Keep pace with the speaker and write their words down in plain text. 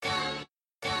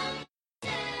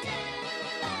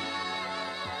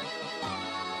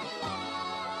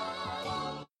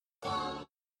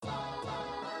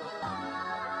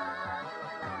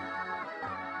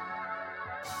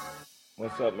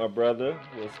What's up, my brother?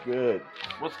 What's good?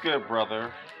 What's good,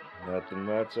 brother? Nothing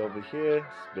much over here.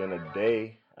 It's been a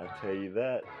day, I tell you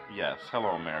that. Yes.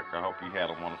 Hello, America. I hope you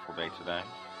had a wonderful day today.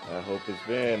 I hope it's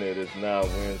been. It is now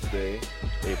Wednesday,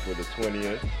 April the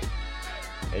 20th.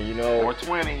 And you know...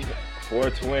 420.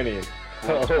 420.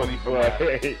 420 for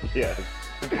boy. Yes.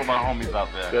 For my homies out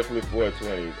there. Definitely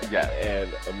 420. Yeah.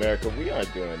 And America, we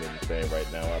aren't doing anything right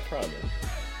now, I promise.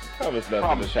 Nothing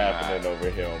Promise is you happening not.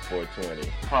 over here on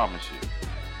 420. Promise you.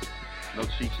 No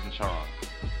cheats and charms.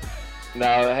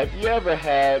 Now, have you ever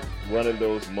had one of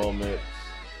those moments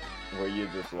where you're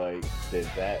just like, did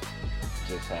that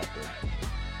just happen?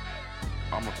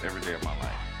 Almost every day of my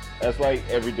life. That's like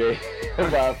every day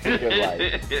of my freaking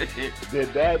life.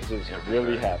 Did that just Every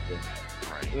really day. happen?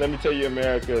 Right. Let me tell you,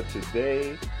 America,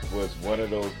 today was one of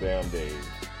those damn days.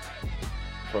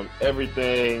 From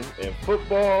everything in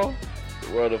football,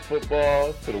 the world of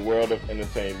football, to the world of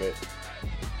entertainment,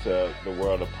 to the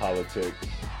world of politics,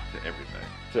 To everything.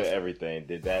 to everything.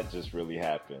 Did that just really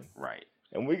happen? Right.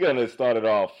 And we're going to start it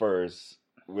off first.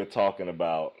 We're talking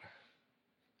about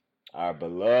our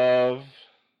beloved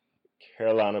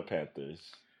Carolina Panthers.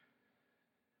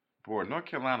 Boy, North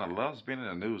Carolina loves being in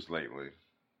the news lately.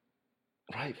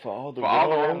 Right, for all the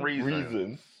wrong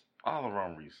reasons. All the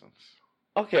wrong reasons.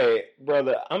 Okay,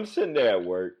 brother, I'm sitting there at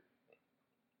work.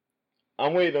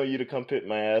 I'm waiting on you to come pick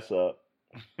my ass up.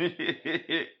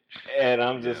 And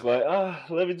I'm just like,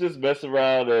 let me just mess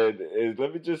around and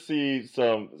let me just see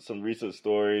some recent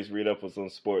stories, read up on some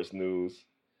sports news.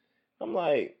 I'm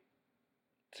like,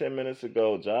 10 minutes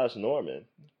ago, Josh Norman.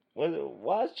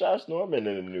 Why is Josh Norman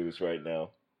in the news right now?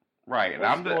 Right. And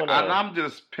What's going on? I'm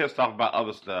just pissed off about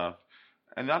other stuff.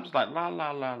 And I'm just like, la,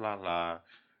 la, la, la, la.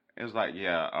 It's like,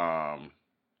 yeah,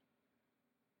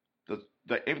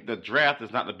 the draft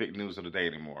is not the big news of the day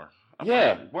anymore. I'm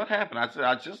like, what happened? I said,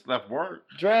 I just left work.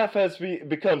 Draft has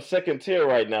become second tier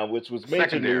right now, which was major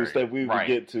Secondary, news that we would right.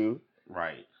 get to.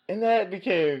 Right. And that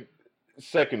became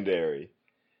secondary.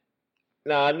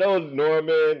 Now, I know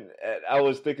Norman, I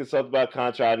was thinking something about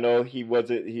contract. I know he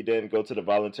didn't go to the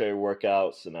voluntary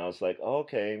workouts. And I was like,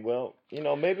 okay, well,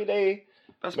 maybe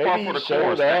That's maybe par he for the showed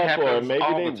course. That up, or happens maybe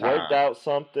all they the time. worked out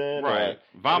something. Right.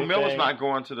 Or Von Miller's anything. not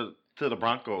going to the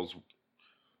Broncos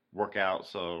workout,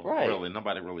 so Right. really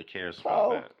nobody really cares So,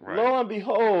 about that. Right. lo and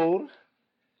behold,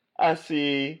 I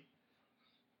see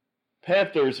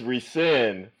Panthers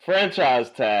rescind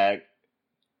franchise tag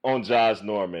on Josh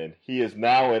Norman. He is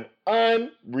now an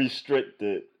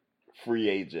unrestricted free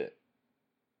agent.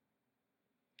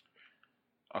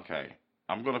 Okay.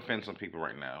 I'm going to offend some people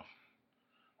right now.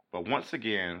 But once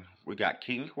again, we got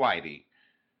King Whitey.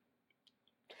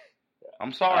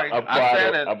 I'm sorry. I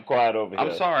said it. I'm quiet over here.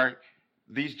 I'm sorry.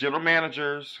 These general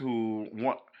managers who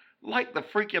want, like the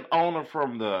freaking owner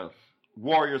from the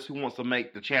Warriors who wants to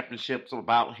make the championships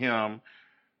about him,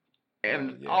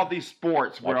 and all these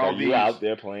sports where Like, all are you these out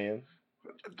there playing?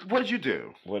 What did you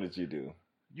do? What did you do?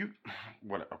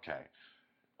 Okay.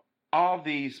 All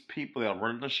these people that are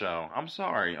running the show, I'm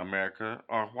sorry, America,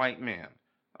 are white men.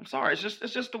 I'm sorry. It's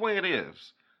just the way it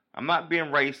is. I'm not being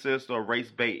racist or race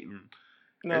baiting.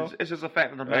 No, It's just a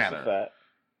fact of the that's matter. a fact.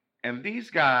 And these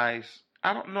guys,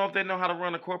 I don't know if they know how to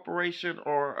run a corporation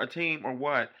or a team or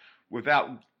what without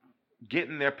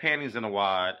getting their panties in a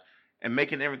wad and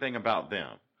making everything about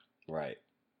them. Right.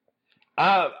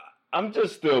 I'm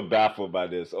just still baffled by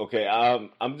this. Okay,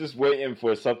 I'm just waiting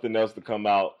for something else to come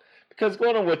out, because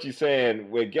going on what you're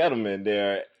saying with Gettleman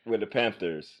there with the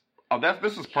Panthers. Oh,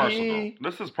 this is personal.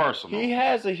 This is personal. He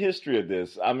has a history of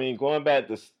this. I mean, going back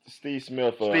to Steve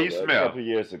Smith a couple of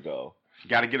years ago.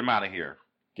 Got to get him out of here.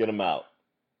 Get him out.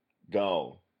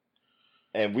 Gone.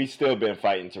 And we still been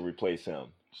fighting to replace him.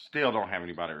 Still don't have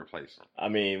anybody to replace him. I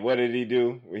mean, what did he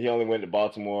do? He only went to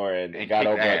Baltimore and got kicked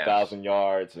over ass. 1,000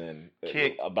 yards and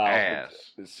Kicked about ass.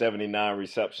 79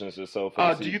 receptions or so. For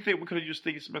the Do season. you think we could have used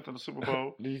Steve Smith in the Super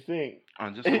Bowl? Do you think?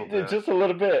 Just a little bit. Just a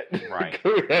little bit. Right.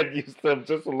 We had used him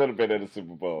just a little bit in the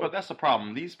Super Bowl. But that's the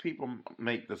problem. These people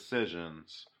make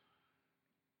decisions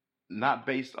not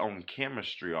based on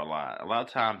chemistry a lot. A lot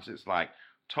of times it's like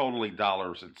totally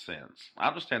dollars and cents. I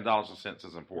understand dollars and cents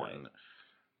is important. Right.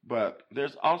 But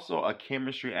there's also a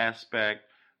chemistry aspect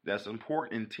that's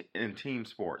important in team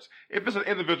sports. If it's an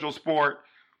individual sport,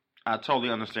 I totally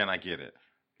understand. I get it.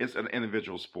 It's an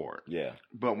individual sport. Yeah.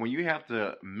 But when you have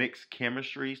to mix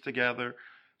chemistries together,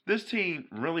 this team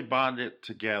really bonded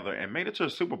together and made it to a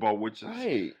Super Bowl, which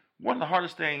is one of the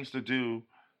hardest things to do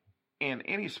in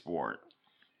any sport.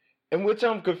 In which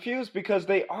I'm confused because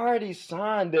they already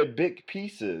signed their big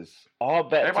pieces all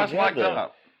back Everybody's together. locked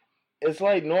up. It's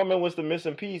like Norman was the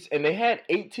missing piece, and they had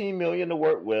 $18 million to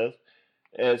work with.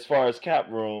 as far as cap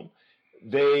room.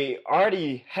 They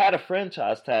already had a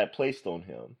franchise tag placed on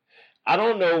him. I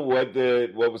don't know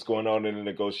what was going on in the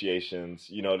negotiations.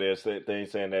 There's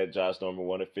things saying that Josh Norman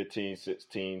wanted 15,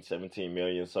 16, 17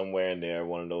 million, somewhere in there,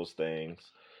 one of those things.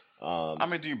 I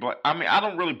mean, I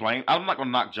don't really blame. I'm not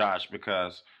gonna knock Josh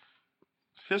because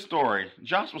his story.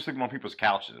 Josh was sleeping on people's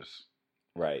couches,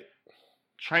 right?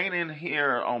 Training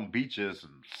here on beaches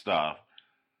and stuff.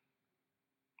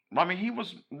 I mean, he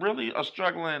was really a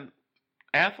struggling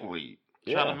athlete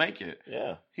trying to make it.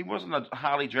 Yeah. He wasn't a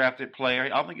highly drafted player. I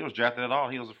don't think he was drafted at all.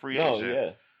 He was a free agent.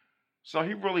 Yeah. So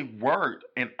he really worked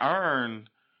and earned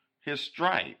his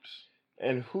stripes.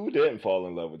 And who didn't fall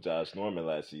in love with Josh Norman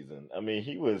last season? I mean,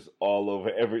 he was all over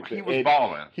everything. He was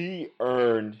balling. He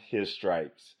earned his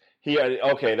stripes.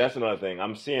 Okay, that's another thing.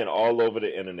 I'm seeing all over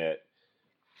the internet.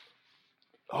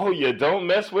 Oh, you don't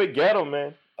mess with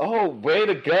Gettleman. Oh, way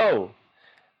to go.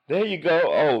 There you go.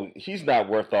 Oh, he's not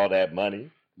worth all that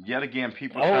money. Yet again,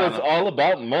 people. Oh, it's all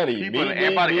about money. People in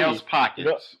everybody else's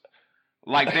pockets.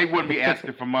 Like they wouldn't be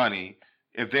asking for money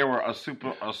if they were a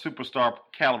superstar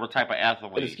caliber type of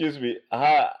athlete. But excuse me.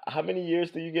 How many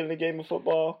years do you get in the game of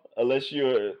football? Unless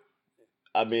you're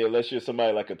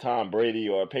somebody like a Tom Brady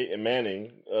or a Peyton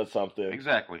Manning or something.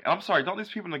 Exactly. I'm sorry. Don't these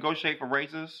people negotiate for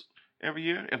raises every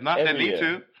year? If not, they need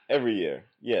to. Every year.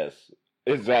 Yes.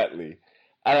 Exactly.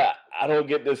 I don't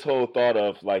get this whole thought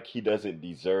of like he doesn't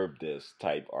deserve this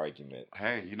type argument.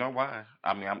 Hey, you know why?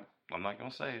 I mean, I'm not gonna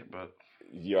say it, but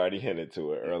you already hinted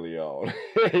to it early on.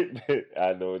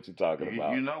 I know what you're talking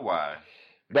about. You know why?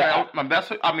 But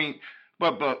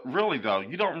but really though,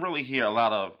 you don't really hear a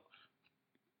lot of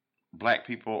black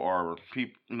people or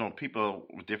people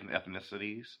with different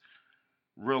ethnicities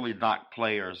really knock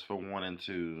players for wanting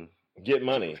to. Get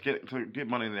money. To get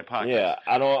money in their pockets. Yeah,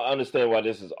 I don't understand why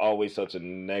this is always such a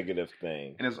negative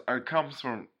thing. And it comes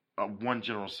from one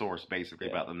general source, basically,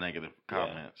 about the negative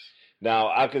comments.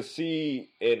 Now, I could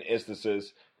see in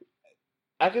instances,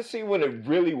 when it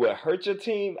really would hurt your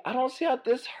team. I don't see how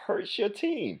this hurts your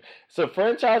team. It's a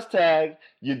franchise tag.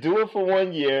 You do it for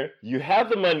 1 year. You have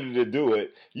the money to do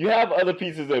it. You have other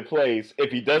pieces in place.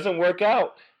 If he doesn't work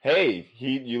out, hey,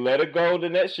 you let it go the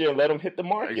next year and let him hit the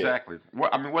market. Exactly.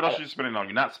 What else are you spending on?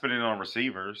 You're not spending on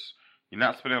receivers. You're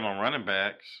not spending on running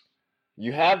backs.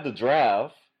 You have the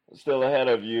draft still ahead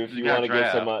of you if you want to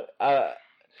get somebody. I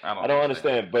don't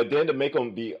understand. But then to make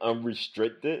them be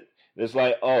unrestricted, it's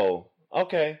like, oh,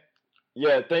 okay.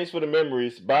 Yeah, thanks for the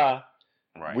memories. Bye.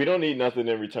 Right. We don't need nothing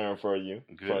in return for you.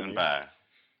 Good and bye.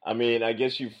 I mean, I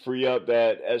guess you free up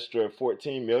that extra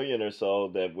 $14 million or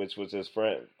so which was his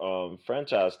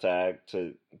franchise tag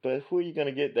but who are you going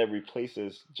to get that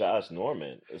replaces Josh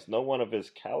Norman? It's no one of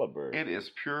his caliber. It is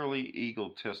purely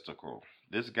egotistical.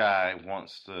 This guy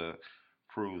wants to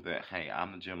prove that, hey,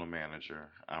 I'm the general manager.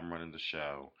 I'm running the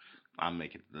show. I'm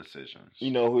making the decisions.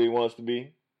 You know who he wants to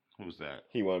be? Who's that?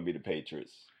 He wants to be the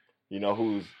Patriots. You know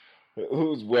who's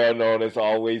well known as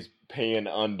always paying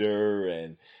under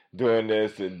and doing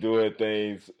this and doing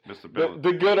things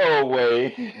the good old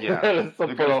way. Yeah,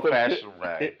 the good old fashioned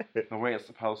way. The way it's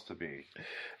supposed to be.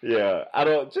 Yeah, I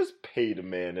don't just pay the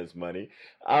man his money.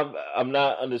 I'm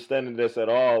not understanding this at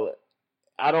all.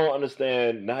 I don't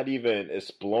understand not even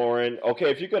exploring. Okay,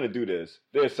 if you're going to do this,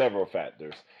 there's several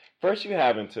factors. First, you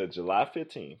have until July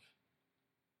 15th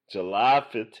to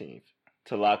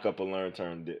lock up a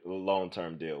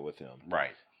long-term deal with him.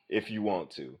 Right. If you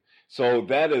want to. So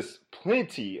that is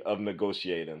plenty of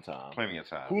negotiating time. Plenty of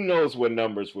time. Who knows what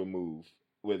numbers will move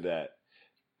with that.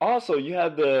 Also, you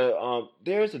have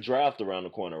there's a draft around the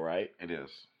corner, right? It is.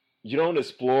 You don't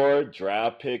explore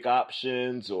draft pick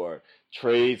options or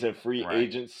trades and free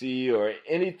agency or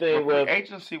anything. Free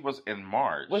agency was in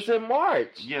March.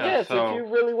 Yeah, yes, so if you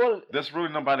really want it. There's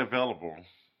really nobody available.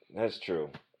 That's true.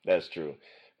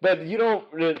 But you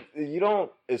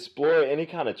don't explore any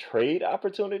kind of trade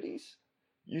opportunities.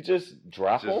 You just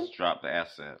drop them? Just drop the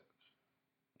asset.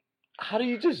 How do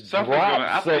you just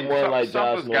drop someone like Josh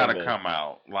Norman? Something's got to come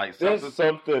out. There's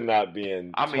something not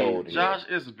being told here. Josh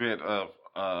is a bit of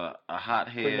a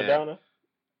hothead. Prima donna?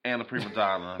 And a prima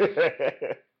donna.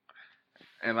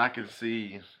 And I can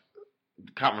see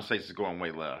the conversations going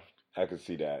way left. I can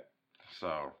see that.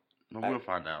 So, we'll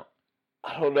find out.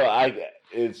 I don't know.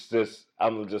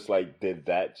 I'm just like, did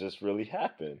that just really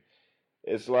happen?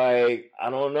 It's like,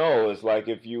 I don't know. It's like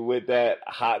if you with that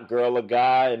hot girl or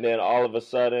guy and then all of a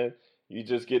sudden you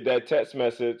just get that text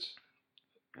message.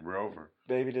 We're over.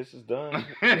 Baby, this is done.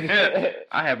 I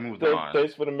have moved on.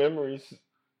 Thanks for the memories.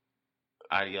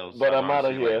 Adios. But I'm out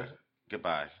of here.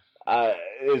 Goodbye.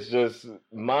 It's just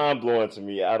mind-blowing to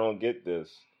me. I don't get this.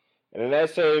 And in that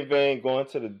same vein, going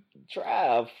to the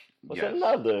draft was Yes.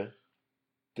 another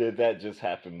did that just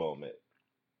happen moment.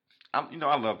 I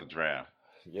love the draft.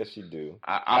 Yes, you do.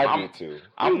 I do too.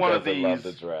 I'm Who one of doesn't love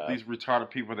the these draft? retarded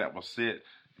people that will sit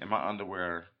in my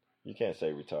underwear. You can't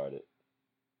say retarded.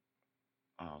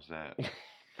 Oh, is that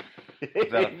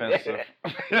offensive?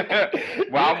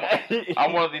 Well,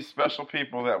 I'm one of these special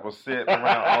people that will sit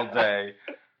around all day,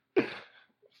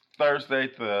 Thursday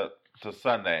to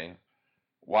Sunday,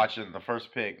 watching the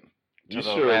first pick to You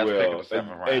the sure last pick will, of the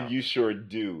 7th round. and you sure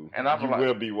do. And I'm you like,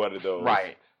 will be one of those,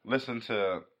 right? Listen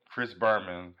to Chris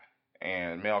Berman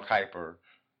and Mel Kiper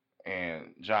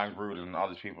and John Gruden and all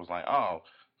these people. It's like, oh,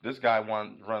 this guy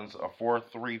runs a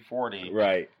 4.340.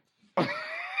 Right.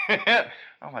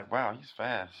 I'm like, wow, he's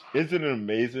fast. Isn't it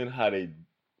amazing how they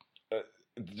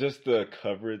just the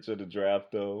coverage of the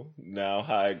draft though? Now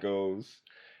how it goes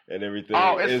and everything.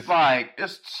 Oh, it's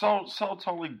so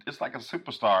totally. It's like a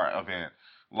superstar event.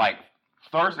 Like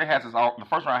Thursday has its own. The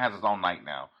first round has its own night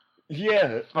now.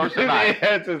 Yeah, Thursday night it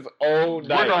has its own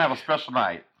night. We're gonna have a special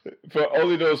night for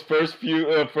only those first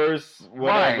whatever.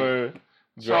 Right.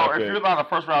 So if you're not a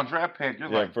first round draft pick, you're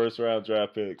like first round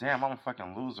draft pick. Damn, I'm a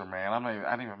fucking loser, man.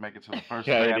 I didn't even make it to the first.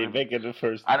 I didn't make it the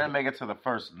first. I didn't make it to the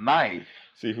first night.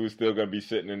 See who's still gonna be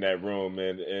sitting in that room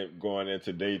and going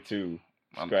into day 2,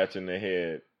 scratching their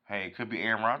head. Hey, it could be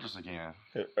Aaron Rodgers again.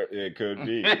 It could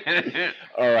be.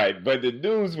 All right, but the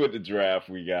news with the draft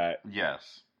we got.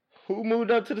 Yes. Who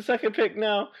moved up to the second pick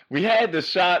now? We had the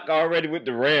shock already with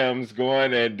the Rams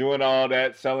going and doing all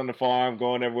that, selling the farm,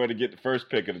 going everywhere to get the first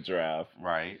pick of the draft.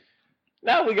 Right.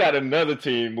 Now we got another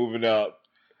team moving up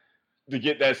to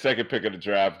get that second pick of the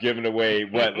draft, giving away,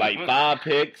 like 5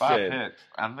 picks? 5 picks.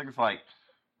 I think it's like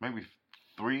maybe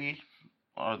 3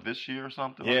 this year or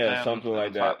something like that. Yeah, something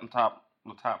like that. The top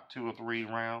 2 or 3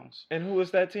 rounds. And who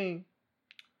was that team?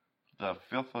 The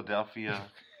Philadelphia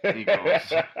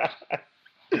Eagles.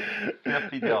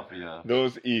 Philadelphia.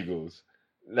 Those Eagles.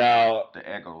 Now, the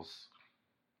Eagles.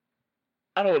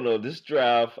 I don't know. This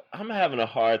draft, I'm having a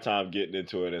hard time getting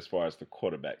into it as far as the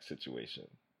quarterback situation.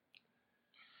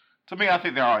 To me, I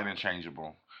think they're all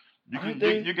interchangeable.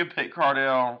 You can pick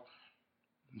Cardell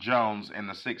Jones in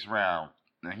the 6th round,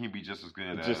 and he'd be just as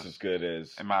good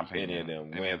as, in my opinion, any of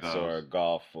them, Wentz or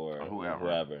Goff or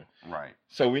whoever. Right.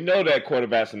 So we know that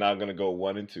quarterbacks are now going to go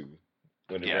 1 and 2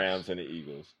 with the Rams and the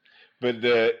Eagles. But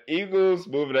the Eagles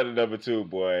moving up to number 2,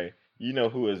 boy, you know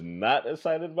who is not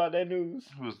excited about that news?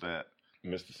 Who's that?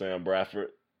 Mr. Sam Bradford.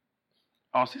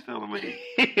 Oh, is he still in the league?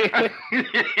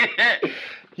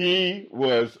 He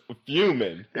was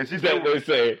fuming. Is he still? They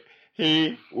say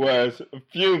he was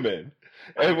fuming.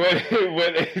 And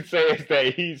when they say is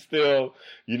that he's still,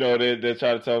 they're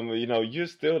trying to tell him, you're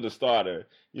still the starter.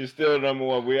 You're still number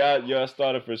 1. You're a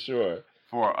starter for sure.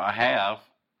 For a half.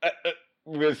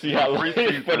 We'll see how long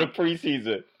for the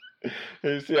preseason.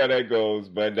 We'll see how that goes.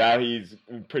 But now he's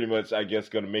pretty much, I guess,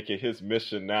 going to make it his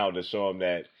mission now to show him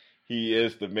that he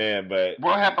is the man. But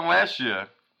what happened last year?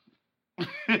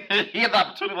 He had the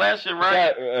opportunity last year,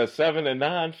 right? That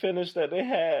 7-9 finish that they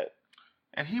had.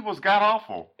 And he was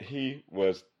god-awful. He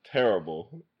was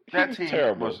terrible. That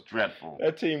team was dreadful.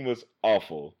 That team was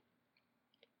awful.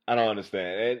 I don't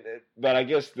understand. But I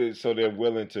guess they're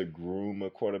willing to groom a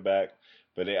quarterback.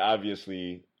 But they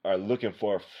obviously are looking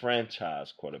for a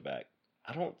franchise quarterback.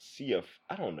 I don't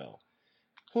know.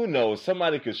 Who knows?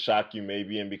 Somebody could shock you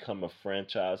maybe and become a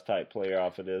franchise type player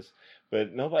off of this.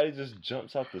 But nobody just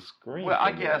jumps off the screen. Well,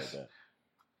 I guess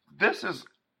this is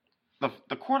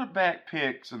the quarterback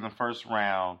picks in the first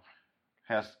round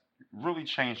has really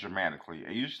changed dramatically.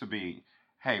 It used to be,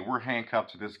 hey, we're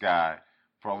handcuffed to this guy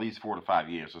for at least 4 to 5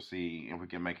 years to see if we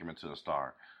can make him into a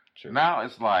star. True. Now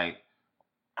it's like,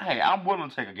 hey, I'm willing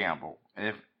to take a gamble.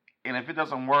 If it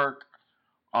doesn't work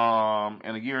in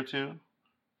a year or 2,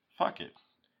 fuck it.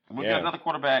 We'll get another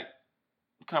quarterback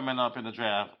coming up in the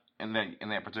draft in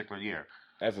that particular year.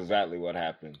 That's exactly what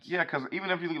happens. Yeah, because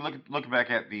even if you look back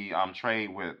at the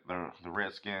trade with the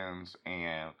Redskins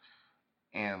and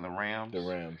the Rams.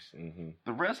 Mm-hmm.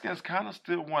 The Redskins kind of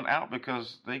still won out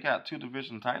because they got 2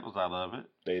 division titles out of it.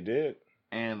 They did.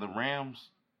 And the Rams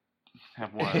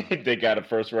have won. They got a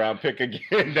first round pick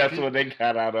again. That's what they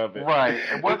got out of it. Right.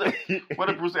 And what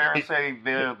did Bruce Arians say?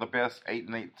 They're the best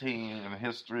 8-8 team in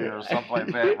history or something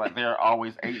like that. Like they're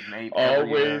always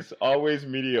 8-8. Always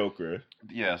mediocre.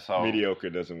 Yeah. So mediocre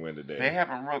doesn't win today.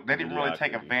 They didn't really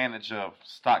take advantage of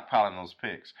stockpiling those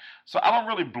picks. So I don't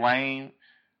really blame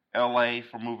LA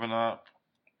for moving up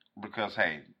because,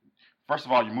 hey, first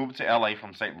of all, you moved to LA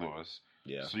from St. Louis.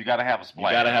 Yeah. So you got to have a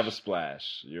splash. You got to have a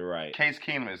splash. You're right. Case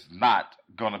Keenum is not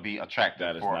going to be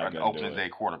attractive for an opening day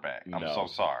quarterback. I'm so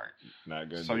sorry. Not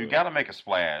good. So you got to make a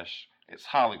splash. It's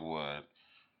Hollywood.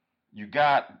 You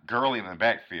got Gurley in the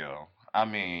backfield. I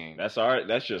mean, that's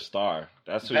your star.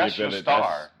 That's who that's you're your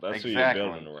star. That's exactly. who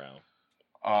you're building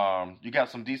around. You got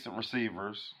some decent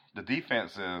receivers. The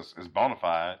defense is bona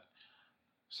fide.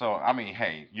 So I mean,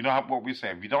 hey, you know what we say?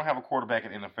 If you don't have a quarterback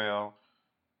in the NFL,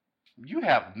 you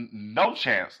have no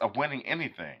chance of winning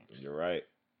anything. You're right.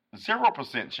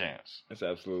 0% chance. That's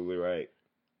absolutely right.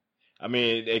 I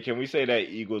mean, can we say that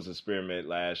Eagles experiment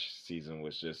last season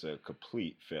was just a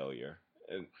complete failure?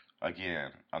 And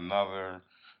again, another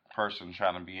person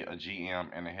trying to be a GM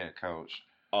and a head coach.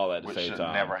 All at the same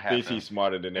time. Never happen. He's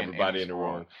smarter than everybody in the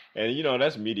room. And,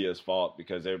 that's media's fault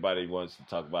because everybody wants to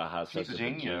talk about how he's a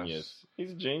genius.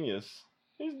 He's a genius.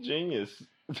 He's a genius.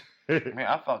 Man,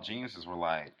 I thought geniuses were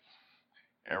like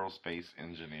aerospace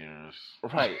engineers.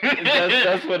 Right.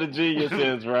 That's what a genius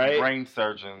is, right? Brain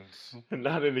surgeons.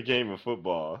 Not in the game of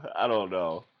football. I don't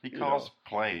know. He calls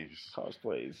plays.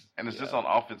 And it's just on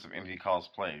offensive end he calls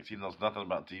plays. He knows nothing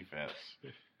about defense.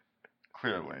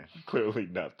 Clearly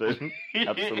nothing.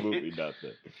 Absolutely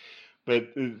nothing.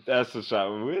 But that's a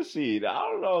shot. We'll see. I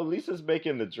don't know. At least it's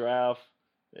making the draft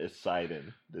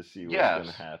exciting to see what's going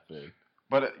to happen.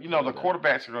 But, the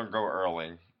quarterbacks are going to go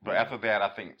early. But after that, I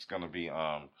think it's going to be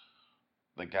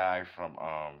the guy from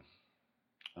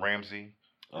Ramsey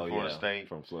from Florida State.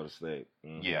 From Florida State.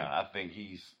 Mm-hmm. Yeah, I think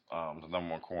he's the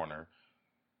number one corner.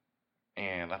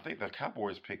 And I think the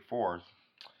Cowboys pick 4th.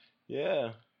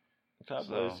 Yeah. The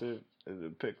Cowboys pick 4th.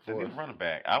 They need a running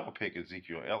back. I would pick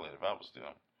Ezekiel Elliott if I was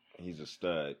them. He's a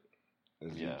stud.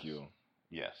 Ezekiel.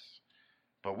 Yes.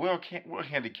 But we'll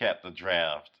handicap the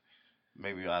draft.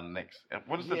 Maybe on next.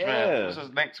 What is the draft? This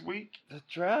is next week. The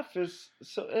draft is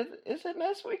is it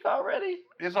next week already?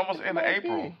 It's almost end of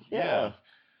April. Yeah.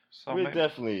 So we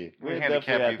definitely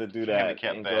have to do that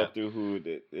and go through who would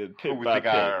get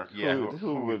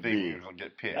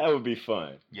picked. That would be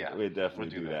fun. Yeah, we'll definitely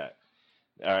do that.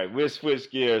 All right, we'll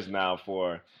switch gears now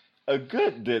for a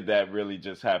good did that really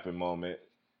just happen moment.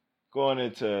 Going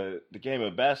into the game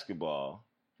of basketball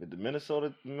with the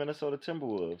Minnesota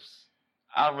Timberwolves.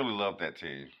 I really love that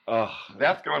team. Oh,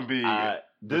 that's going to be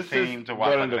this the team is to watch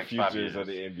one of the next futures of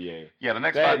the NBA. Yeah, the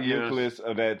next 5 years. That nucleus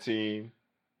of that team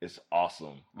is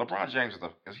awesome. LeBron James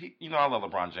I love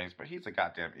LeBron James, but he's a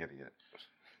goddamn idiot.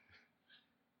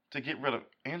 To get rid of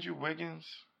Andrew Wiggins.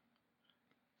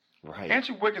 Right.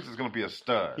 Andrew Wiggins is going to be a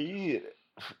stud. He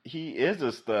is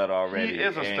a stud already. He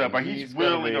is a stud, but he's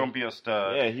really going to be a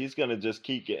stud. Yeah, he's going to just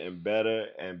keep getting better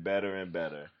and better and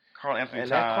better. Carl Anthony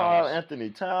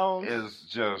Towns is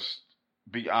just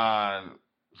beyond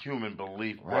human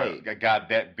belief. Right. What a guy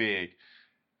that big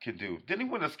can do. Didn't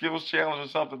he win the skills challenge or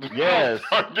something? Yes.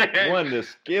 Won the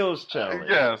skills challenge.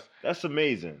 Yes. That's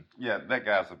amazing. Yeah, that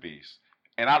guy's a beast.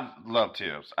 And I love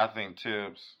Tibbs. I think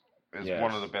Tibbs is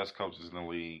one of the best coaches in the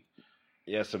league.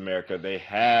 Yes, America. They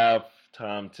have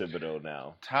Tom Thibodeau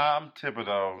now. Tom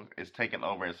Thibodeau is taking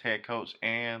over as head coach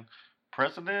and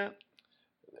president.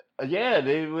 Yeah,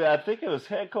 I think it was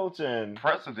head coach and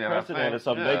president or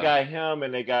something. Yeah. They got him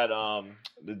and they got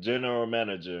the general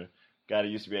manager. Guy that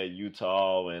used to be at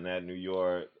Utah and at New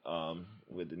York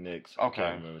with the Knicks. Okay. I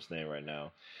can't remember his name right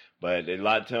now. But they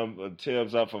locked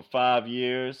Tibbs up for 5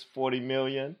 years, $40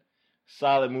 million.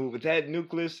 Solid move. With that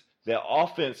nucleus, their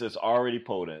offense is already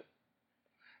potent.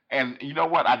 And you know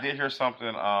what? I did hear something,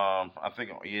 I think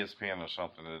on ESPN or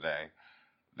something today,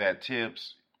 that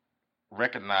Tibbs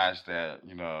recognized that,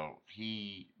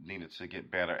 he needed to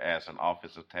get better as an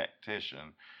offensive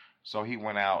tactician. So he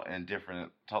went out and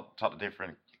talked to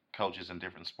different coaches in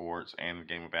different sports and the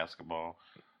game of basketball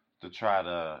to try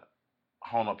to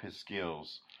hone up his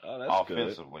skills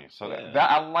offensively. Good. So that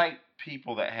I like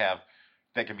people that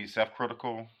can be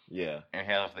self-critical. Yeah. And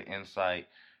have the insight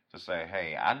to say,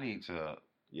 hey, I need to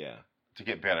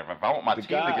get better. If I want my team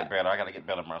to get better, I got to get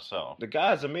better myself. The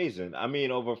guy's amazing. I mean,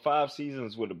 over 5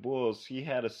 seasons with the Bulls, he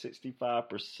had a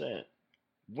 65%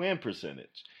 win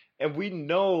percentage. And we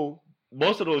know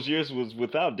most of those years was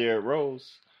without Derrick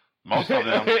Rose. Most of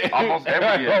them. Almost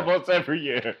every year. Almost every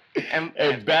year.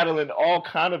 And battling all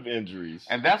kind of injuries.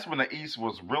 And that's when the East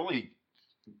was really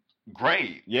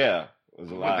great. Yeah. It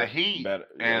was a lot with the Heat. Better.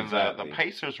 And the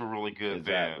Pacers were really good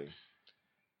then.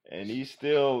 And he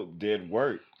still did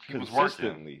work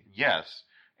consistently. Yes.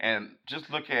 And just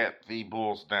look at the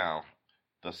Bulls now.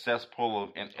 The cesspool of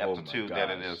ineptitude that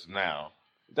it is now.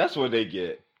 That's what they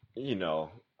get.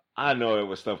 I know there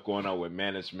was stuff going on with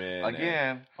management.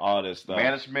 Again. All this stuff.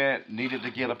 Management needed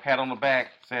to get a pat on the back.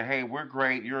 Say, hey, we're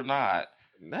great. You're not.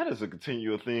 that is a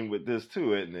continual theme with this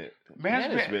too, isn't it?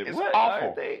 Management is what awful.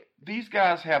 are they? These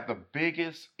guys have the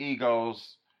biggest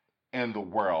egos in the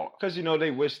world. Because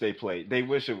they wish they played. They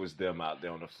wish it was them out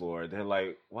there on the floor. They're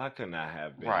like, why couldn't I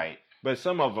have been? Right. But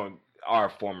some of them are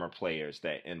former players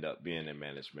that end up being in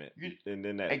management, and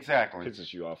then that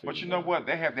pisses you off. But you know what?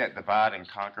 They have that divide and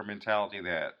conquer mentality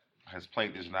that has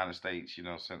plagued the United States,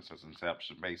 since its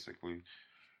inception, basically,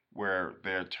 where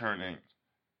they're turning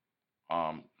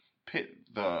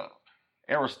the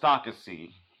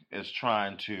aristocracy is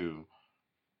trying to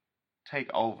take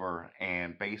over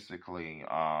and basically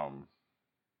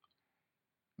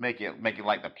make it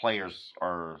like the players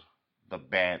are the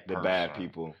bad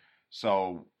people.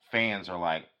 So fans are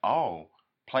like, oh,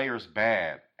 players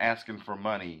bad, asking for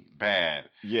money bad.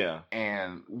 Yeah.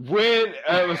 And when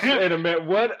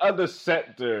what other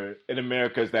sector in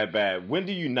America is that bad? When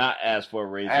do you not ask for a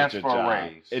raise at your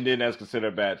job? And then that's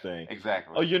considered a bad thing.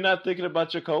 Exactly. Oh, you're not thinking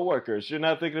about your coworkers. You're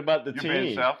not thinking about the team. You're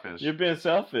being selfish. You're being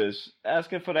selfish.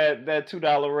 Asking for that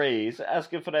 $2 raise.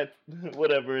 Asking for that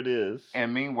whatever it is.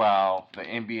 And meanwhile, the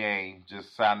NBA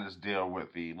just signed this deal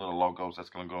with the little logos that's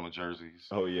going to go on the jerseys.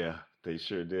 Oh, yeah. They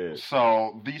sure did.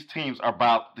 So these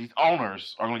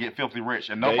owners are going to get filthy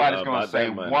rich, and nobody's going to say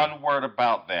one word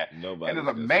about that. And it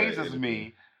amazes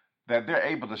me that they're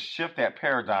able to shift that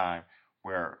paradigm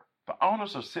where the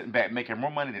owners are sitting back making more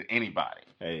money than anybody.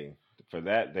 Hey, for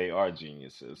that, they are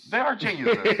geniuses. They are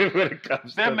geniuses. When it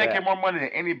comes they're to making that. more money than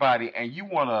anybody, and you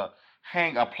want to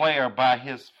hang a player by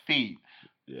his feet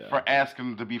for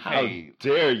asking to be paid. How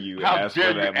dare you ask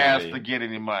to get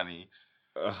any money?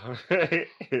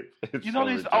 It's these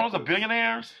owners are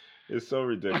billionaires. It's so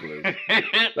ridiculous.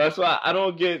 That's why I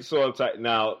don't get so uptight.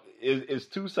 Now, it's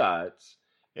two sides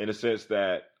in the sense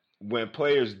that when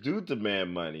players do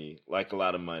demand money, like a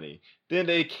lot of money, then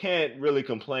they can't really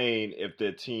complain if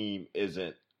their team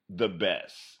isn't the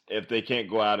best. If they can't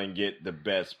go out and get the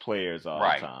best players all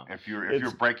the time. If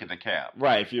you're breaking the cap.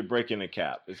 Right, if you're breaking the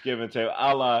cap. It's give and take,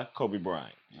 a la Kobe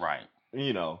Bryant. Right.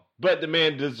 But the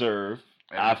man deserved,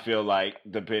 I feel like,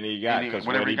 the penny he got, because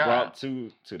what he brought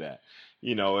to that.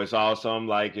 It's awesome,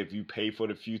 like, if you pay for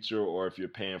the future or if you're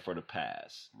paying for the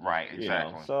past. Right,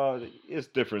 exactly. So it's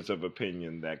difference of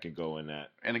opinion that could go in that.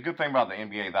 And the good thing about the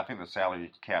NBA is I think the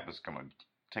salary cap is going to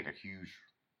take a huge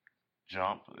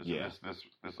jump. This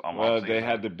they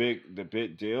had the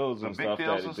big deals and stuff that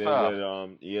they did with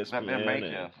ESPN. That they're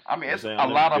making. It's a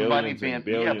lot of money billions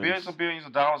and billions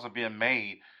of dollars are being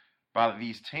made by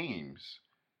these teams.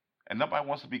 And nobody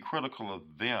wants to be critical of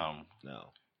them.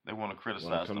 No. They want to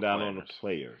criticize come down on the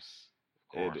players.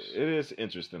 It is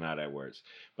interesting how that works.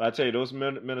 But I tell you, those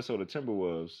Minnesota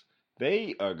Timberwolves,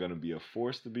 they are going to be a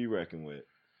force to be reckoned with.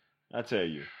 I tell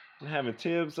you, having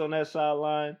Tibbs on that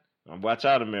sideline, watch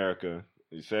out, America.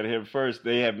 You said it here first.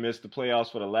 They have missed the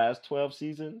playoffs for the last 12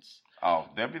 seasons. Oh,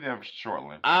 they'll be there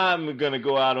shortly. I'm going to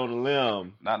go out on a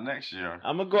limb. Not next year.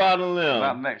 I'm going to go out on a limb.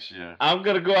 Not next year. I'm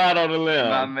going to go out on a limb.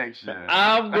 Not next year.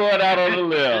 I'm going out on a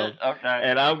limb. Okay.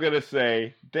 And I'm going to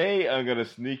say they are going to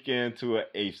sneak into an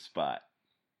 8th spot.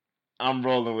 I'm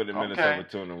rolling with the Minnesota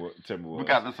Timberwolves. We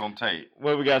got this on tape.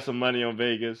 Well, we got some money on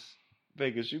Vegas.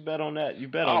 Vegas, you bet on that. You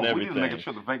bet on everything. We need to make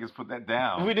sure that Vegas put that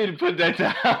down. We need to put that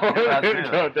down.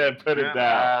 Put it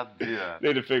down. Idea.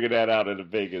 Need to figure that out in the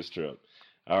Vegas trip.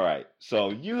 All right. So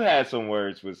you had some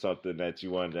words with something that you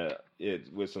wanted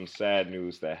with some sad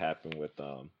news that happened with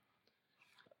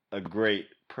a great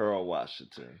Pearl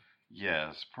Washington.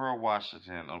 Yes, Pearl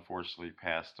Washington unfortunately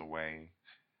passed away.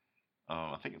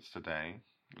 I think it's today.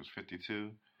 It was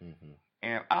 52. Mm-hmm.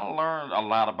 And I learned a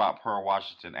lot about Pearl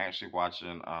Washington actually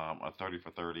watching a 30 for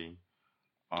 30.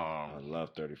 I love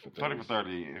 30 for 30. 30 for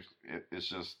 30 it's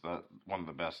just one of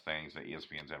the best things that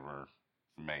ESPN's ever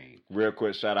made. Real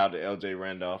quick shout out to LJ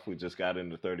Randolph, who just got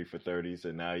into 30 for 30s,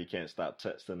 and now he can't stop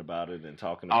texting about it and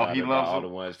talking about it about all the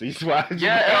ones he's watching.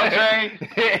 Yeah, LJ.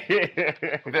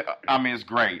 It's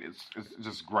great. It's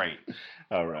just great.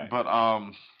 All right. But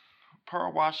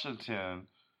Pearl Washington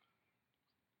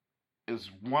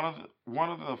is one of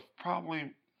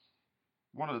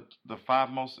the 5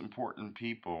 most important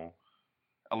people,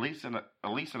 at least in the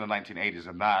 1980s,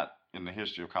 and not in the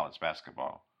history of college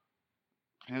basketball.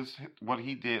 What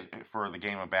he did for the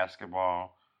game of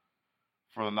basketball,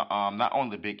 for not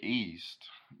only the Big East,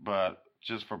 but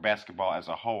just for basketball as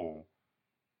a whole,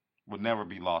 would never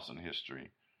be lost in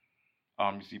history.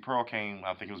 You see, Pearl came,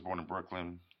 I think he was born in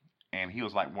Brooklyn, and he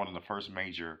was like one of the first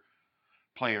major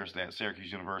players that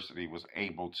Syracuse University was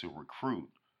able to recruit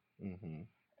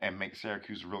and make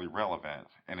Syracuse really relevant,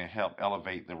 and it helped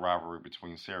elevate the rivalry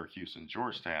between Syracuse and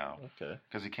Georgetown. Okay.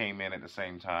 Because he came in at the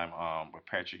same time with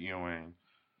Patrick Ewing,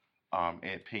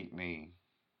 Ed Pinckney,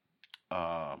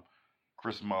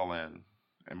 Chris Mullin,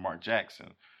 and Mark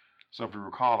Jackson. So if you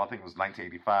recall, I think it was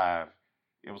 1985.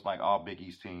 It was like all Big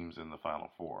East teams in the Final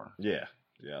Four. Yeah.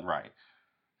 Yeah. Right.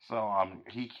 So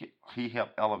he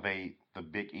helped elevate the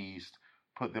Big East,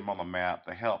 put them on the map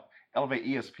to help elevate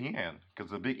ESPN because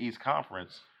the Big East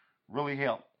Conference really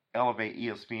helped elevate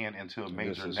ESPN into a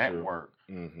major network.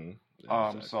 Mm-hmm.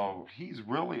 Exactly. So he's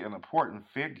really an important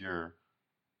figure,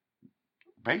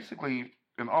 basically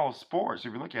in all sports.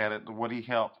 If you look at it, what he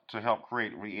helped to help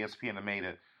create ESPN and made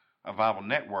it a viable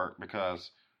network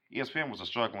because ESPN was a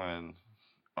struggling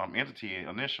entity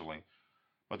initially,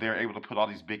 but they were able to put all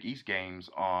these Big East games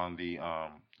on the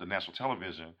national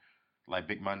television, like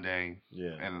Big Monday,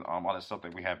 and all that stuff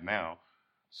that we have now.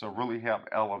 So really helped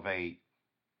elevate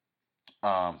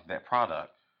that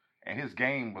product. And his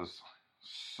game was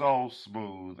so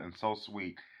smooth and so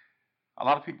sweet. A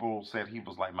lot of people said he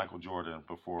was like Michael Jordan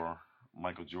before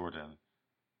Michael Jordan,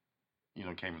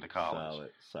 came into college.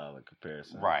 Solid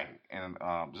comparison. Right. And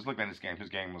just looking at his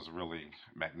game was really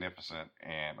magnificent.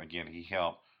 And again, he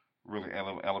helped really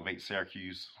elevate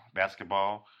Syracuse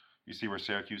basketball. You see where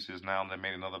Syracuse is now, and they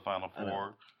made another Final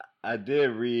Four. I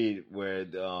did read where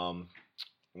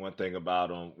one thing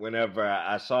about him. Whenever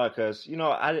I saw it, because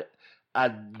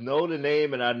I know the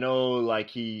name, and I know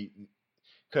like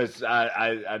because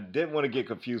I didn't want to get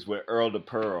confused with Earl to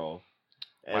Pearl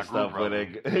and stuff when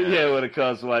it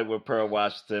comes to like with Pearl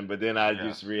Washington. But then I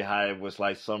used to read how it was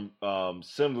like some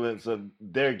semblance of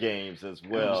their games as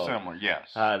well. It was similar,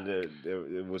 yes. How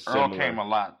it was Earl similar. came a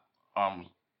lot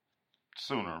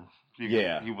sooner. He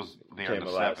was there in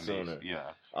the 70s. Sooner.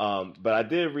 Yeah. But I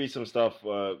did read some stuff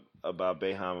about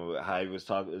Boeheim, how he was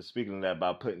speaking of that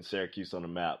about putting Syracuse on the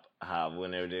map. How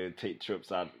whenever they would take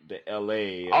trips out to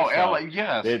L.A. LA,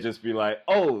 yes. They'd just be like,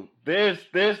 "Oh, there's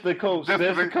the coach.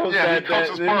 There's the coach that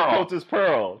coaches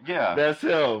Pearl. Yeah, that's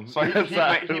him." So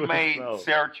he made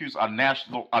Syracuse a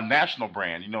national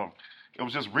brand. It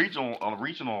was just a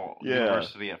regional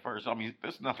university at first. I mean,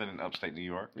 there's nothing in upstate New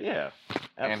York. Yeah,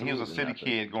 and he was a city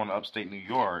kid going to upstate New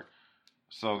York.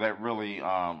 So that really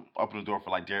opened the door for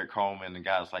like Derek Coleman and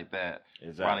guys like that,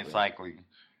 Ronnie Cycling,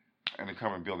 and to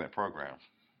come and build that program.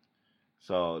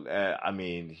 So I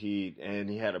mean, he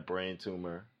had a brain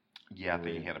tumor. Yeah, I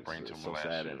think he had a brain tumor last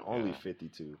year. And only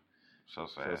 52. So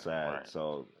sad. Right.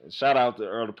 So shout out to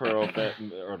Earl to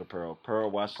Pearl,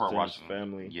 Pearl Washington's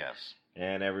family. Yes.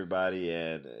 And everybody,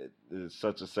 and it's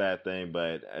such a sad thing,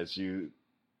 but as you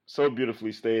so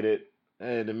beautifully stated,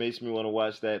 and it makes me want to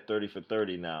watch that 30 for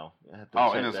 30 now.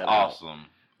 It is awesome.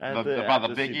 About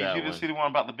the Big East. You didn't see the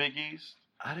one about the Big East?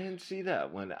 I didn't see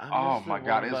that one. Oh my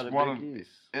God! It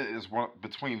is one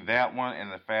between that one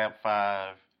and the Fab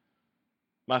Five.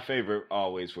 My favorite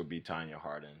always would be Tanya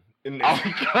Harding. Oh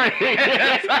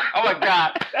my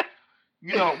God!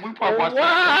 We probably watched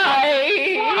that.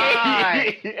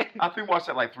 Why? I think we watched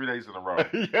that like 3 days in a row.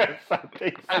 Yes, I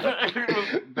think so.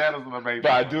 That is an amazing.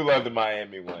 But I do love the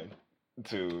Miami one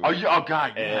too. Oh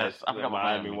God, yes. I forgot the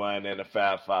Miami one and the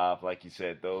Fab Five, like you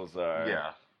said, those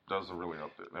are those are really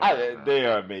up there. They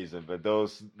are amazing, but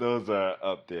those are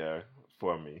up there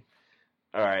for me.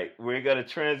 All right, we're going to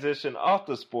transition off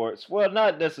the sports. Well,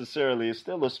 not necessarily. It's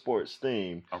still a sports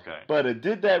theme. Okay. But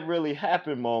did that really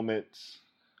happen moments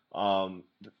that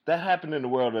happen in the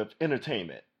world of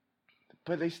entertainment.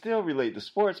 But they still relate to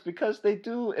sports because they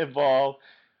do involve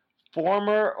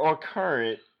former or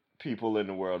current people in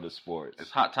the world of sports.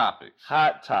 It's hot topics.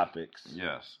 Hot topics.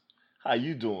 Yes. How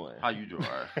you doing?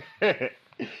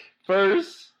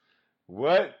 First,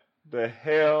 what the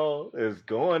hell is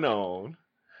going on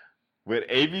with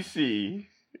ABC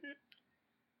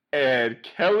and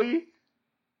Kelly?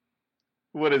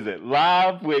 What is it?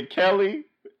 Live with Kelly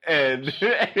and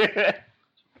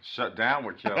Shut down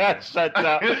with Kelly. Shut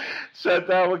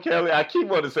down with Kelly. I keep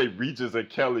wanting to say Regis and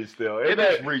Kelly still. It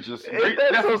is Regis.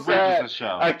 That's so sad. Regis'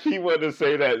 show. I keep wanting to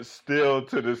say that still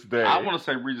to this day. I want to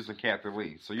say Regis and Kathy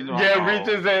Lee. So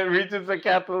Regis and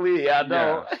Kathy Lee. I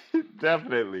know. Yeah.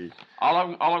 Definitely. All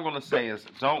I'm going to say is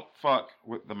don't fuck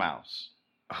with the mouse.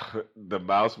 The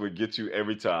mouse would get you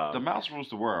every time. The mouse rules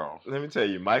the world. Let me tell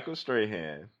you, Michael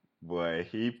Strahan, boy,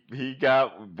 they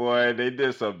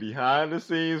did some behind the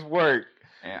scenes work.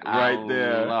 And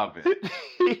there. Love it.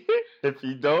 If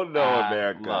you don't know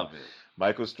America, love it.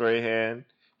 Michael Strahan,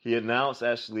 he announced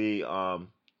actually on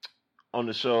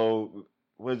the show.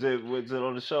 Was it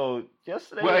on the show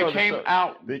yesterday? Well, it came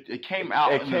out. It came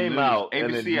out.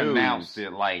 ABC announced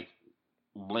it like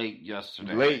late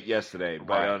yesterday.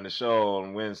 But on the show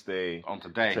on Wednesday,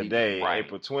 today,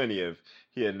 April 20th,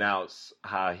 he announced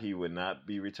how he would not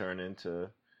be returning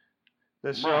to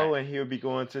the show and he would be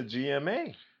going to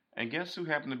GMA. And guess who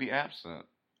happened to be absent?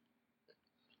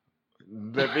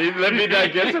 Let me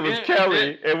not guess it was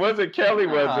Kelly. It wasn't Kelly,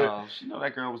 was it? Oh, she know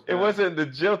that girl was It dead. wasn't the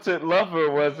jilted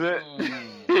lover, was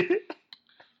it?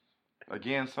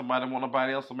 Again, somebody want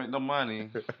nobody else to make no money.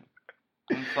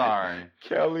 I'm sorry.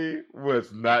 Kelly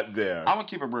was not there. I'm gonna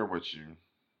keep it real with you.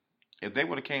 If they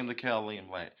would have came to Kelly and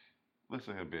like,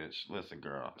 listen here, bitch, listen,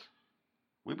 girl,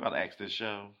 we about to ask this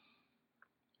show,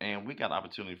 and we got an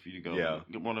opportunity for you to go to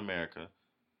Good Morning America.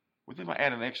 We think about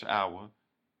adding an extra hour,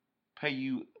 pay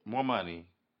you more money,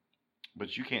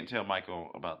 but you can't tell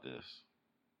Michael about this.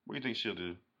 What do you think she'll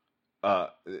do?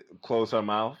 Close her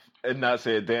mouth and not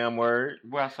say a damn word.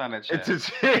 Where I sign that check?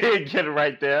 Get it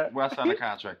right there. Where I sign the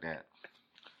contract at?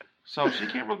 So she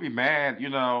can't really be mad, you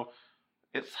know.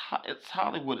 It's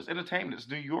Hollywood. It's entertainment. It's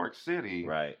New York City.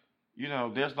 Right. You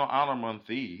know, there's no honor among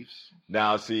thieves.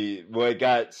 Now, see, well, it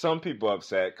got some people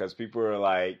upset because people are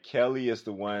like, Kelly is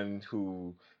the one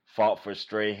who fought for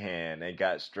Strahan and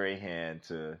got Strahan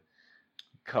to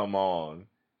come on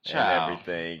and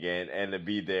everything and to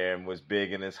be there and was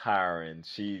big in his hiring.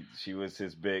 She was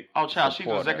his big child, supporter. She's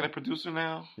the executive producer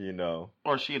now? You know.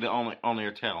 Or is she the only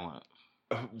her talent?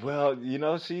 Well, you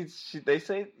know, they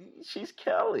say she's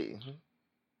Kelly.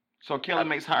 So Kelly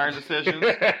makes hiring decisions?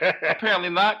 Apparently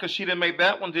not, because she didn't make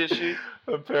that one, did she?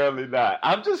 Apparently not.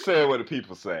 I'm just saying what the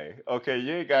people say. Okay,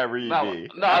 you ain't got to read me.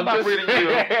 No, I'm not reading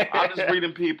you. I'm just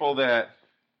reading people that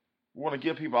want to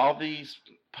give people all these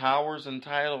powers and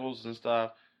titles and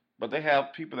stuff, but they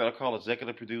have people that are called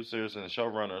executive producers and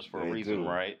showrunners for a reason,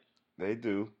 right? They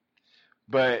do.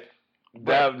 But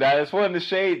that is one of the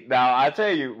shade. Now, I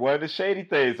tell you, one of the shady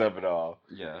things of it all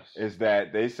is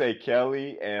that they say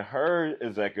Kelly and her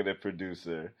executive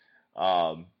producer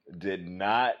did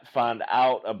not find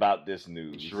out about this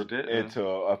news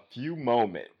until a few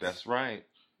moments. That's right.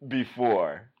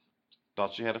 Before.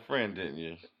 Thought you had a friend, didn't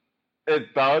you? It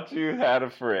thought you had a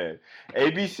friend.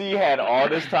 ABC had all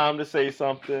this time to say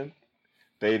something.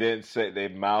 They didn't say. Their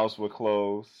mouths were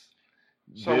closed.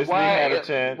 So Disney had a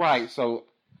chance. Right, so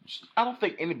I don't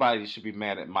think anybody should be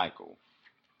mad at Michael.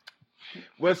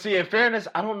 Well, see, in fairness,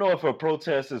 I don't know if a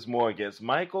protest is more against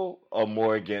Michael or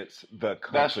more against the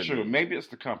company. That's true. Maybe it's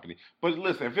the company. But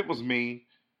listen, if it was me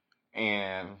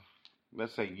and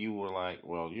let's say you were like,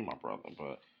 well, you're my brother,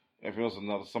 but if it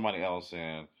was somebody else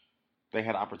and they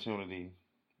had opportunity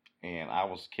and I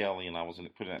was Kelly and I was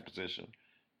put in that position,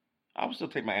 I would still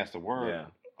take my ass to work.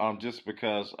 Yeah. Just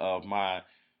because of my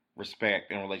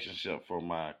respect and relationship for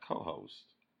my co-host.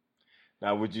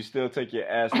 Now, would you still take your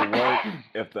ass to work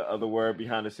if the other word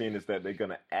behind the scene is that they're going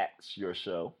to axe your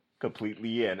show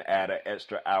completely and add an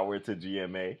extra hour to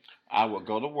GMA? I would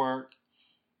go to work,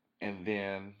 and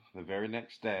then the very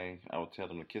next day, I would tell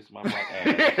them to kiss my black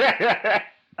ass.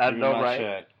 I know, right?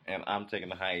 Check, and I'm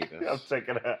taking a hiatus.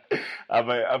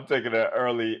 I'm taking an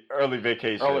early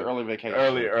vacation. Early vacation.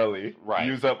 Early. Right.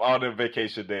 Use up all the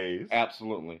vacation days.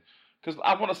 Absolutely. Because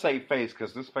I want to save face,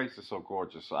 because this face is so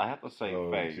gorgeous. So I have to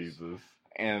save face. Jesus.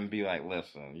 And be like,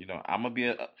 listen, you know, I'm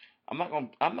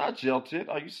not jilted.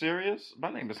 Are you serious? My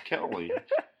name is Kelly.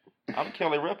 I'm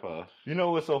Kelly Ripa. You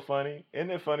know what's so funny? Isn't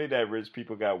it funny that rich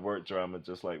people got work drama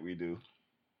just like we do?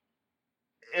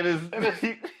 It is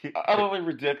utterly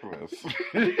ridiculous.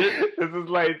 This is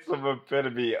like some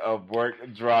epitome of work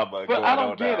drama. But I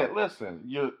don't get it. Listen,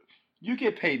 you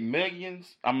get paid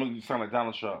millions. I'm going to sound like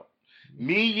Donald Trump.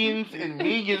 Millions and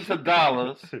millions of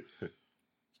dollars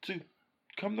to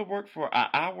come to work for an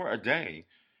hour a day.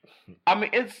 I mean,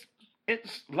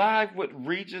 it's live with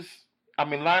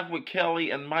live with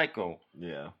Kelly and Michael.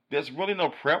 Yeah. There's really no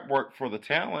prep work for the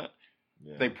talent.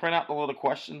 Yeah. They print out the little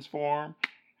questions for them.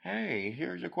 Hey,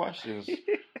 here's your questions.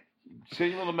 See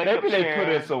your little makeup Maybe they chair.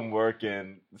 put in some work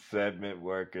in segment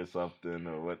work or something,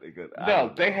 or what they could.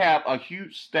 No, they have a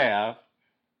huge staff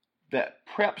that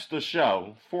preps the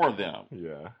show for them.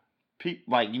 Yeah.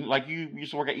 Like you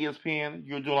used to work at ESPN,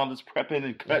 you're doing all this prepping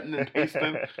and cutting and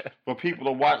pasting for people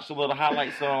to watch the little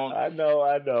highlights on. I know,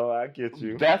 I get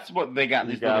you. That's what they got.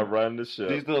 You gotta run the show.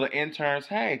 These little interns.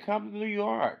 Hey, come to New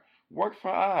York, work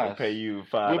for us. We'll pay you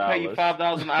 $5. We'll pay you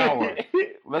 $5 an hour.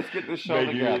 Let's get this show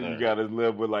together. You gotta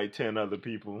live with like 10 other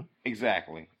people.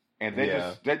 Exactly, and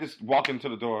they just walk into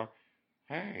the door.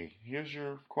 Hey, here's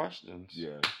your questions.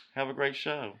 Yeah. Have a great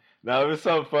show. Now, it was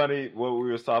so funny what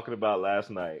we were talking about last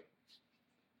night.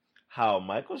 How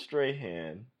Michael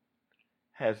Strahan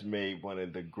has made one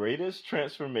of the greatest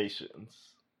transformations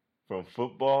from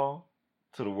football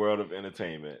to the world of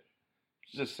entertainment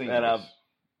Just seamless.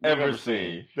 ever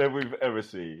seen. I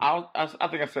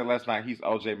think I said last night he's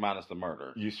OJ minus the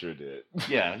murder. You sure did.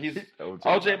 Yeah, he's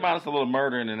OJ minus a little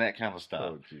murdering and that kind of stuff.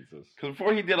 Oh, Jesus. Because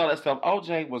before he did all that stuff,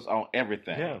 OJ was on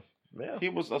everything. Yeah. He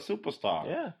was a superstar.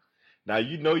 Yeah. Now,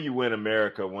 you win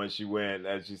America once you win,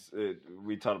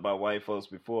 we talked about white folks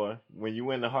before, when you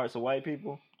win the hearts of white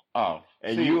people. Oh.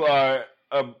 And you are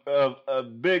a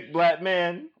big black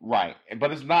man. Right.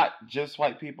 But it's not just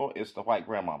white people, it's the white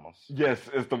grandmamas. Yes,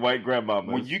 it's the white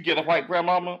grandmamas. When you get a white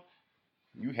grandmama,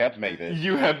 you have made it.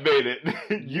 You have made it.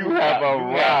 you have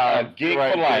arrived. A gig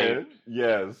right for life. there.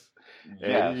 Yes.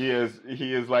 And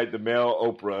he is like the male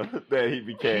Oprah that he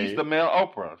became. He's the male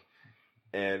Oprah.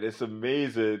 And it's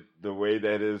amazing the way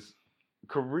that his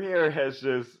career has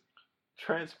just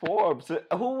transformed. So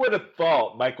who would have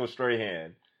thought Michael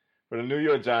Strahan for the New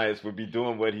York Giants would be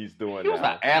doing what he's doing? He was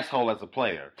an asshole as a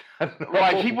player.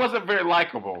 Like, he wasn't very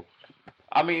likable.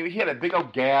 I mean, he had a big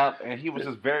old gap, and he was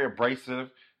just very abrasive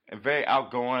and very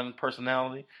outgoing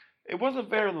personality. It wasn't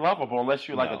very lovable unless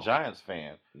you're like a Giants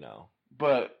fan. No.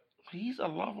 But he's a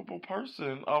lovable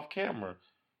person off camera.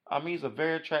 I mean, he's a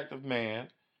very attractive man.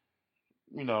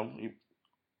 You know,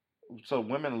 so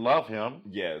women love him.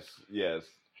 Yes.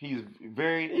 He's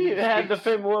very. He had the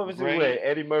famous, what was it?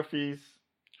 Eddie Murphy's.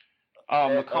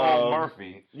 Nicole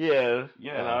Murphy. Yeah.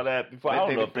 And all that. Before, I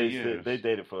don't know if they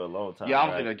dated for a long time. Yeah, I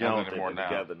don't think they're together anymore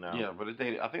now. Yeah, but they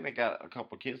dated. I think they got a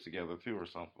couple of kids together too, or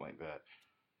something like that.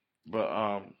 But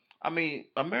I mean,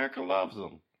 America loves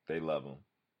him. They love him.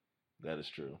 That is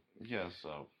true. Yeah.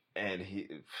 So. And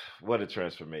what a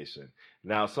transformation.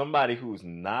 Now, somebody who's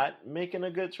not making a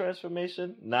good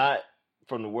transformation, not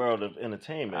from the world of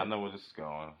entertainment. I know where this is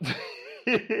going.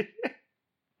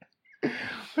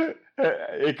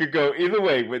 It could go either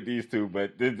way with these two,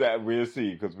 but we'll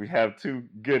see, because we have two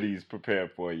goodies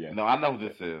prepared for you. No, I know who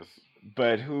this is.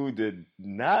 But who did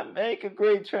not make a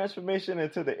great transformation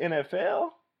into the NFL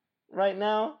right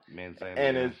now? Manzania.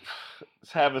 And it's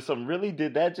having some really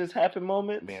did that just happen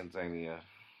moments? Manzania.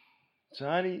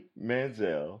 Johnny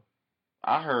Manziel.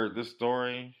 I heard this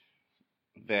story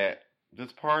that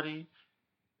this party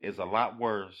is a lot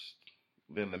worse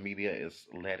than the media is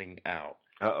letting out.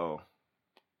 Uh-oh.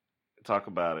 Talk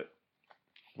about it.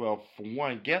 Well, for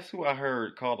one, guess who I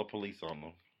heard call the police on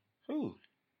them? Who?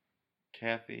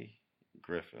 Kathy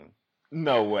Griffin.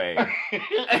 No way.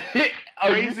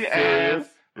 Crazy ass,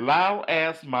 loud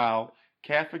ass mouth.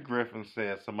 Kathy Griffin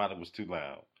said somebody was too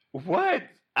loud. What?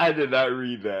 I did not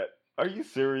read that. Are you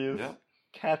serious? Yep.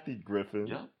 Kathy Griffin.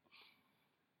 Yep.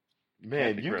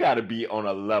 Man, you got to be on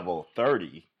a level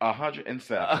 30.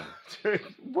 107.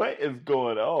 What is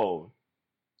going on?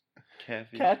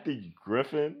 Kathy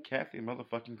Griffin? Kathy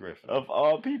motherfucking Griffin. Of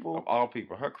all people? Of all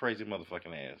people. Her crazy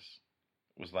motherfucking ass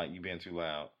was like, you being too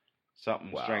loud.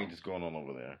 Something strange is going on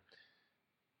over there.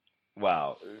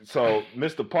 Wow. So,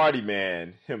 Mr. Party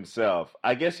Man himself,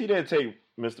 I guess he didn't take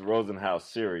Mr. Rosenhaus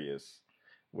serious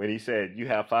when he said, you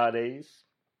have 5 days.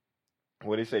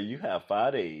 When he said, you have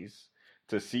 5 days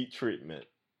to seek treatment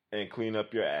and clean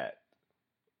up your act.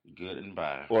 Good and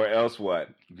bye. Or else what?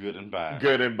 Good and bye.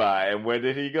 Good and bye. And where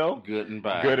did he go? Good and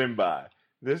bye. Good and bye.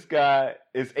 This guy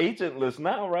is agentless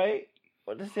now, right?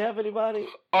 Or does he have anybody?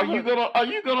 Are you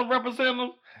gonna represent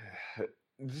him?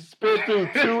 Spin through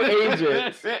 2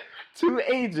 agents. 2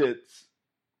 agents.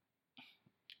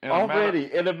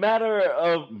 Already in a matter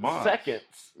of months.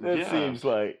 Seconds. It seems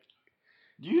like.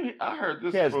 I heard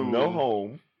this. He has no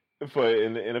home in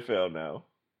the NFL now.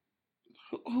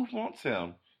 Who wants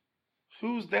him?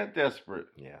 Who's that desperate?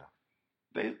 Yeah.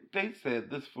 They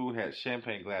said this fool had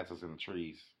champagne glasses in the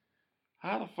trees.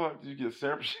 How the fuck do you get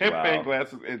champagne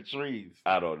glasses in trees?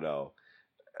 I don't know.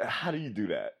 How do you do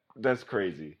that? That's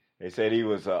crazy. They said he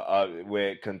was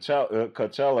with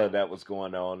Coachella that was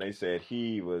going on. They said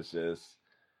he was just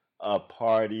a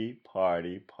party.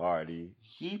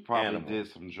 He probably animal. did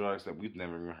some drugs that we've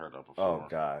never even heard of before. Oh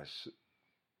gosh.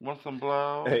 Want some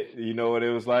blow? Hey, you know what it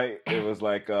was like? It was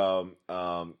like have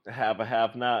a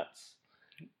have nots.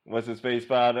 What's his face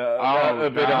found a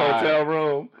bit of hotel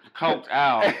room. Coked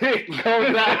out.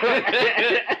 Coked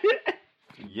out.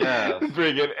 Yes.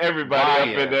 Bringing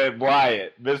everybody up in there.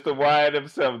 Wyatt. Mr. Wyatt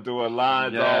himself doing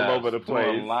lines all over the place.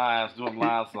 Doing lines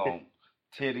on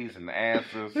titties and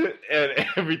asses. And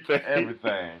everything.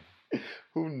 Everything.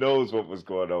 Who knows what was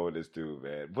going on with this dude,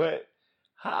 man? But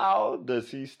how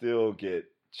does he still get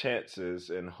chances?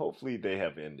 And hopefully they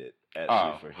have ended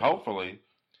for him. Hopefully.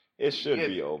 It should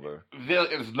be over.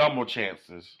 There's no more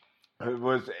chances.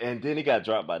 And then he got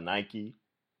dropped by Nike.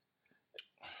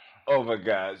 Oh my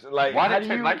gosh! Like, Why did it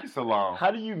take Nike so long?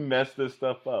 How do you mess this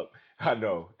stuff up? I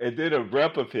know. And then a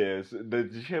rep of his.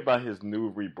 Did you hear about his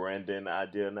new rebranding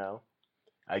idea now?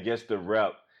 I guess the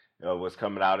rep was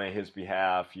coming out in his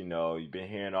behalf. You know, you've been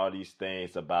hearing all these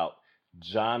things about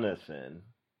Jonathan.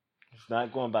 It's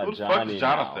not going by Who the Johnny fuck is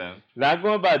Jonathan? now. Not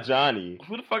going by Johnny.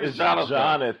 Who the fuck is It's Jonathan?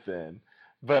 Jonathan.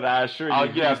 But I assure you, oh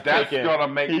yeah, that's gonna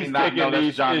make me not know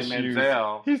that's Johnny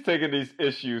Manziel. He's taking these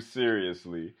issues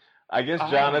seriously. I guess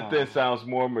Jonathan sounds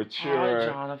more mature. Hi,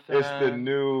 Jonathan.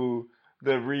 It's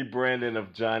the rebranding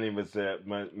of Johnny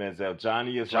Manziel.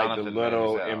 Johnny is Jonathan like the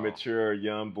little Manziel. immature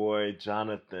young boy.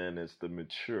 Jonathan is the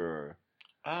mature.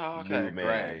 Oh, new okay, man.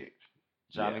 great.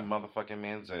 Johnny Yeah. motherfucking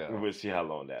Manziel. We'll see how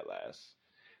long that lasts.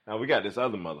 Now we got this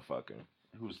other motherfucker,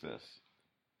 Who's this?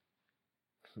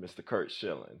 Mr. Kurt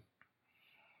Schilling.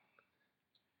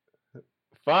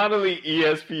 Finally,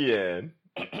 ESPN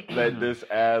let this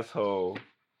asshole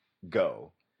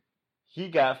go. He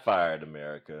got fired,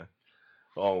 America,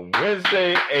 on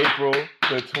Wednesday, April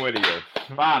the 20th.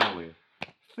 Finally.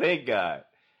 Thank God.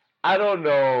 I don't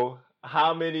know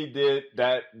how many did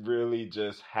that really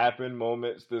just happen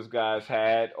moments this guy's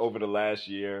had over the last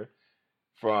year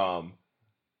from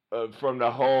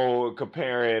the whole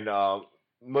comparing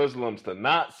Muslims to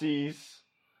Nazis.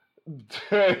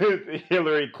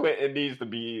 Hillary Clinton needs to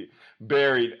be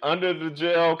buried under the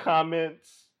jail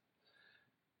comments.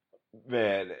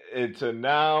 Man, into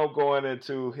now going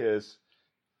into his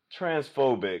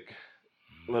transphobic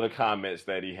little comments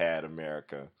that he had,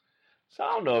 America. So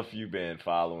I don't know if you've been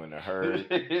following or heard,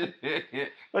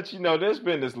 but you know, there's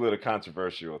been this little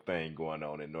controversial thing going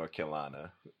on in North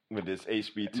Carolina with this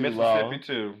HB2 law.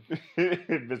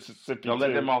 Mississippi. Don't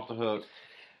let them off the hook.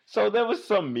 So there was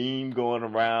some meme going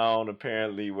around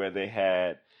apparently where they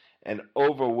had an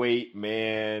overweight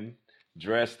man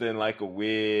dressed in like a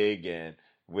wig and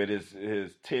with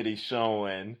his titty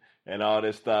showing and all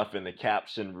this stuff, and the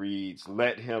caption reads,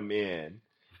 "Let him in."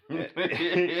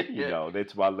 You know,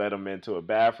 that's why let him into a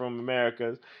bathroom.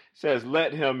 America says,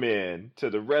 "Let him in to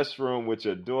the restroom with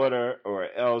your daughter, or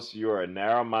else you're a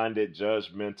narrow-minded,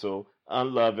 judgmental,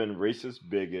 unloving, racist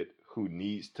bigot who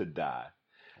needs to die."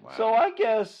 Wow. So I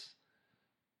guess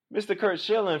Mr. Kurt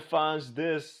Schilling finds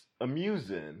this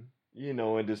amusing, you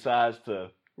know, and decides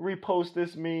to repost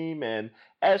this meme and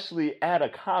actually add a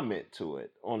comment to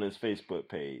it on his Facebook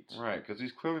page. Right, because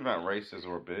he's clearly not racist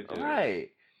or bigot.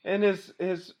 Right. And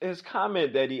his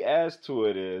comment that he adds to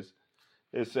it is,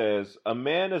 it says, "A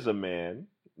man is a man,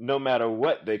 no matter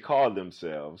what they call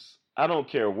themselves. I don't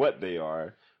care what they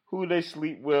are, who they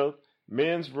sleep with.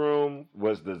 Men's room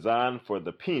was designed for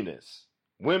the penis.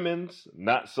 Women's,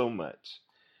 not so much.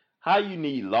 How you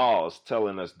need laws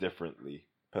telling us differently.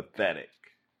 Pathetic."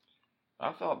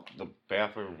 I thought the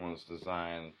bathroom was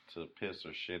designed to piss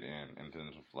or shit in and then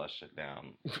to flush it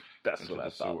down. That's what I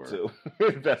thought too.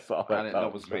 That's That's all I didn't know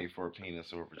it was made for a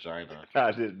penis or a vagina.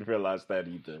 I didn't realize that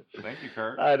either. Thank you,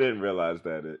 Kurt. I didn't realize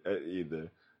that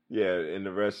either. Yeah, and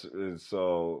the rest is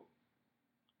so.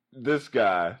 This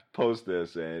guy posted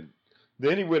this, and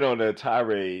then he went on a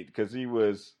tirade because he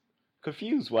was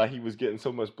confused why he was getting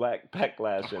so much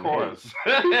backlash. Of course.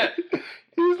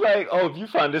 He's like, "Oh, if you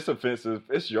find this offensive,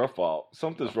 it's your fault.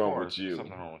 Something's wrong with you."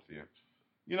 Something wrong with you.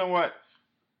 You know what?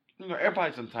 You know,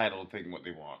 everybody's entitled to think what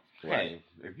they want. Right. Hey,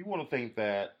 if you want to think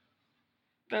that,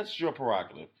 that's your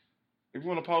prerogative. If you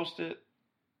want to post it,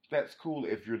 that's cool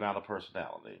if you're not a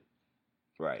personality.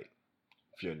 Right.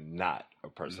 If you're not a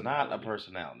personality. Not a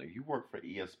personality. You work for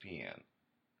ESPN.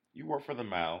 You work for the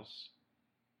mouse,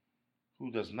 who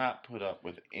does not put up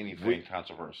with anything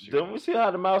controversial. Don't we see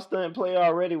how the mouse didn't play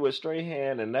already with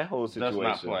Strahan and that whole situation?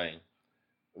 Does not play.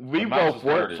 We both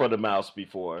worked for the mouse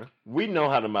before. We know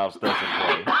how the mouse doesn't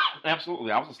play.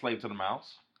 Absolutely. I was a slave to the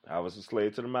mouse. I was a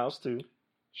slave to the mouse too.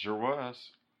 Sure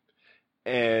was.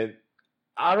 And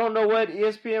I don't know what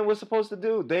ESPN was supposed to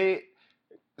do. They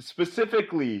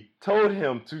specifically told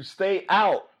him to stay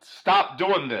out. Stop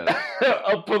doing this.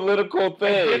 A political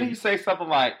thing. And didn't he say something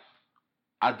like,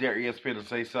 "I dare ESPN to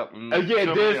say something"? Yeah, he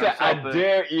did say, "I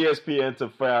dare ESPN to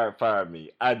fire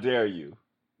me. I dare you."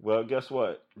 Well, guess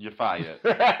what? You're fired.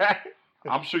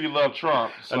 I'm sure you love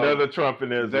Trump. So another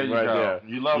Trumpism there you right go. there.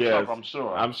 You love Trump, I'm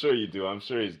sure. I'm sure you do. I'm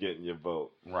sure he's getting your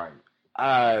vote. Right.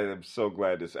 I am so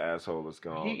glad this asshole is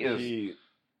gone. He is.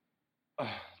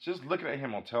 Just looking at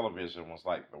him on television was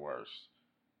like the worst.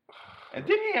 And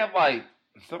didn't he have like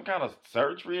some kind of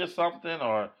surgery or something?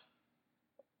 Or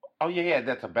oh yeah, he had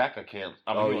that tobacco cancer.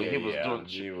 I mean, he was doing.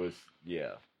 He was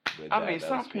I mean,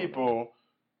 some people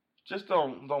just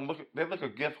don't look. They look a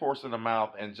gift horse in the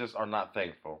mouth and just are not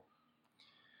thankful.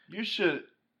 You should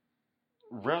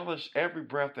relish every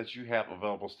breath that you have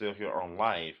available still here on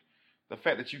life. The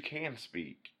fact that you can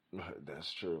speak.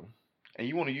 That's true. And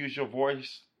you want to use your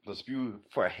voice to spew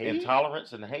For hate?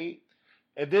 intolerance and hate?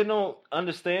 And they don't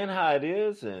understand how it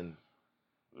is, and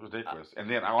ridiculous. And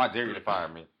then, I dare you to fire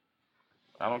me.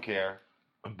 I don't care.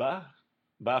 Bye,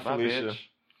 Felicia. Bitch.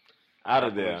 Out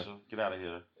of there. Felicia. Get out of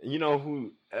here. You know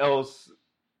who else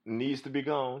needs to be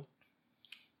gone?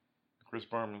 Chris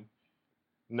Berman.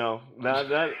 No, not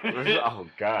that. Oh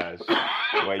gosh.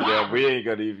 Well, yeah, we ain't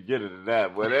gonna even get into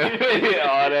that. But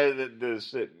all that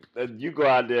shit. You go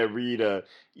out there and read a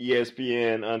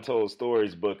ESPN Untold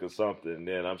Stories book or something,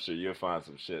 then I'm sure you'll find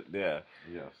some shit there.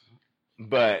 Yes.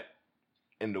 But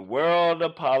in the world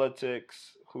of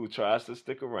politics, who tries to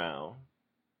stick around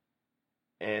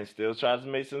and still tries to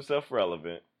make himself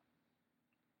relevant,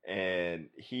 and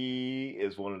he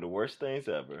is one of the worst things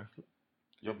ever.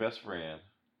 Your best friend.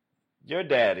 Your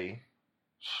daddy,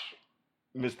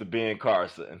 Mr. Ben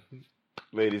Carson,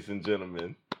 ladies and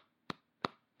gentlemen.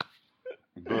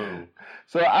 Boom.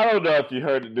 So I don't know if you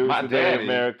heard the news My today, daddy,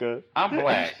 America. I'm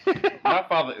black. My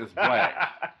father is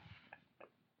black.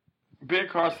 Ben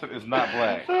Carson is not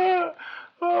black.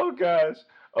 Oh gosh.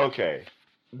 Okay,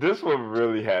 this one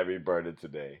really had me burning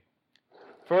today.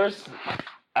 First,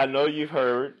 I know you've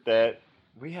heard that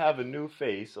we have a new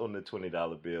face on the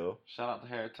 $20 bill. Shout out to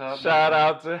Harriet Tubman. Shout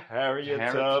out to Harriet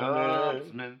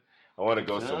Tubman. I want to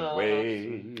go some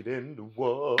wade in the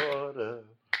water.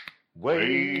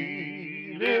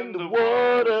 Wade in the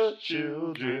water,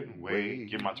 children, wade.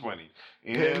 Give my 20.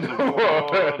 In the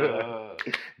water.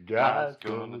 God's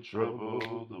gonna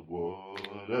trouble the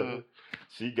water.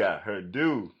 She got her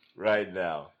due right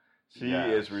now. She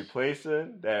is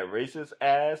replacing that racist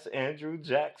ass Andrew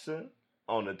Jackson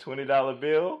on the $20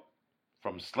 bill.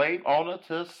 From slave owner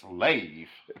to slave.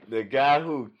 The guy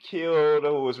who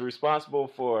was responsible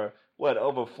for,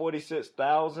 over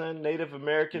 46,000 Native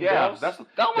American deaths? That's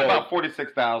only about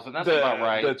 46,000. That's about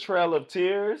right. The Trail of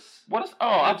Tears. What is?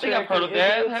 Oh, I think I've heard of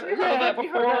that. Have you heard of that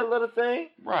before? Have you heard that little thing?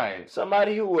 Right.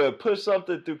 Somebody who would push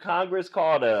something through Congress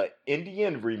called a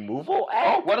Indian Removal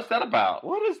Act. Oh, what is that about?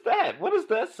 What is that? What does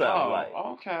that sound like?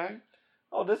 Okay.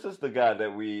 Oh, this is the guy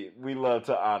that we love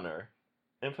to honor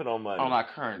and put on money. On our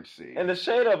currency. And the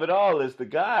shade of it all is the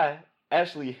guy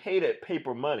actually hated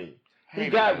paper money. He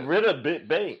got rid of big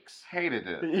banks. Hated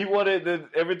it. He wanted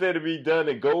everything to be done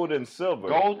in gold and silver.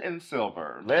 Gold and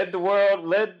silver. Led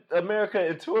America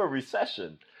into a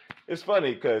recession. It's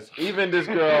funny because even this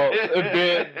girl,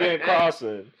 Ben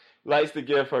Carson, likes to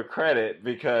give her credit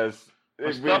because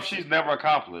for stuff she's never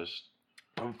accomplished.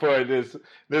 For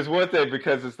this one thing,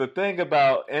 because it's the thing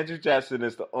about Andrew Jackson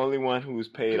is the only one who's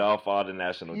paid off all the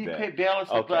national debt. He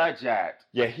balanced the budget.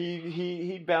 Yeah,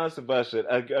 he balanced the budget.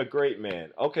 A great man.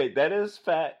 Okay, that is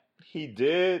fact. He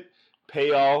did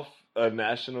pay off a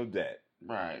national debt.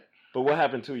 Right. But what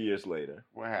happened 2 years later?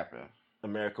 What happened?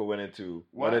 America went into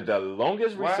one of the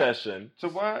longest recessions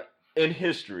in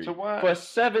history. To what? For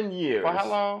 7 years. For how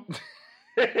long?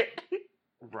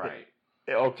 Right.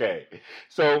 Okay,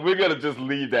 so we're going to just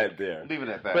leave that there. Leave it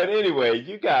at that. But anyway,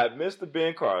 you got Mr.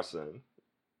 Ben Carson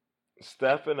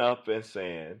stepping up and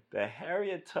saying that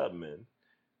Harriet Tubman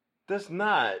does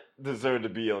not deserve to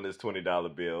be on this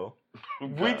 $20 bill.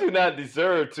 We do not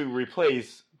deserve to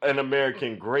replace an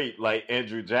American great like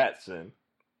Andrew Jackson.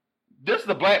 This is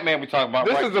the black man we're talking about,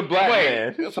 This is a black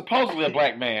man. It's supposedly a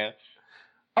black man.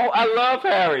 Oh, I love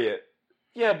Harriet.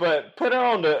 Yeah, but put her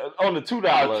on the $2.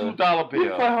 $2 bill.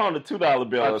 You put her on the $2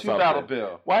 bill or something. $2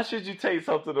 bill. Why should you take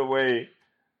something away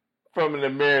from an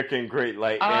American great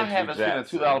like Andrew Jackson? I haven't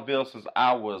seen a $2 bill since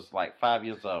I was like 5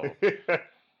 years old.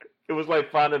 It was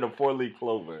like finding a 4-leaf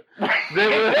clover. They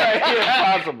were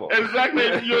impossible.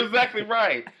 Exactly. You're exactly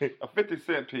right. A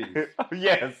 50-cent piece.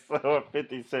 Yes, a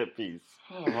 50-cent piece.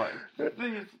 Oh, right.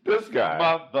 This guy.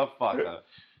 Motherfucker.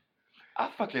 I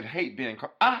fucking hate Ben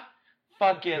Carson. I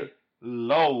fucking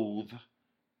loathe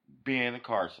Ben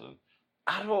Carson.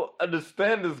 I don't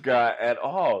understand this guy at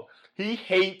all. He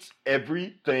hates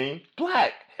everything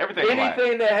black.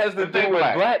 Anything that has to do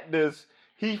with blackness,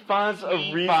 he finds a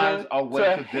reason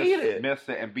to hate it. Dismiss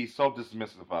it and be so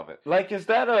dismissive of it. Like, is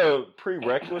that a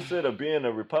prerequisite of being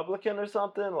a Republican or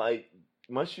something? Like,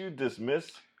 must you dismiss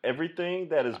everything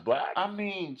that is black? I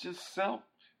mean,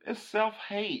 it's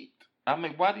self-hate. I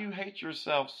mean, why do you hate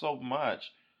yourself so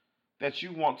much that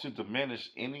you want to diminish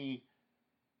any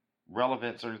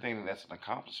relevance or anything that's an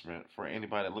accomplishment for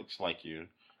anybody that looks like you?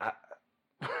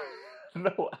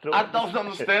 No, I don't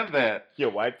understand that.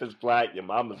 Your wife is black, your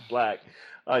mom is black,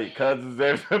 all your cousins,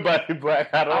 everybody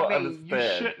black. I don't understand.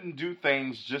 You shouldn't do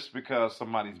things just because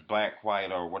somebody's black,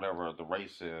 white, or whatever the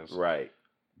race is. Right.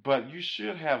 But you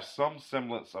should have some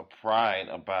semblance of pride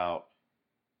about,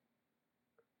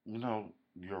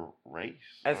 your race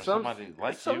At or some somebody at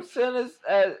like some you. sense,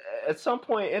 at some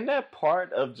point, in that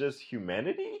part of just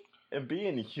humanity and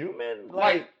being human,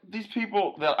 Like these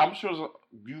people that I'm sure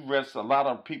you read a lot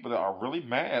of people that are really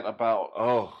mad about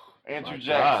oh Andrew my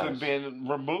Jackson gosh, being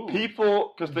removed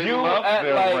people, because they you love act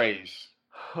their like race.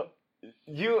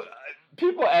 you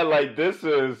people act like this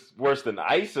is worse than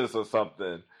ISIS or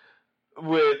something.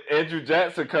 With Andrew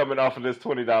Jackson coming off of this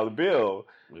 $20 bill,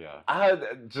 Yeah. I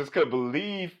just couldn't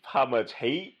believe how much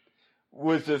hate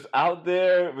was just out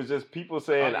there. It was just people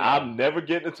saying, "I'm never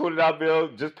getting a $20 bill.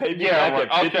 Just pay me back at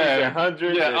 50s and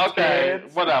 100s and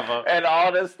 10s, whatever, and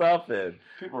all this stuff." And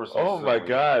people are so oh silly. my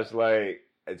gosh, like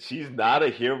she's not a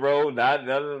hero,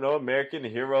 no American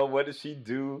hero. What did she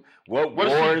do? What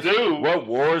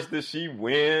wars did she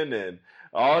win? And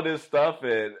all this stuff.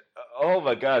 And oh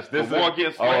my gosh, the war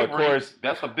against slavery. Of course,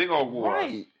 that's a big old war,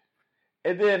 right?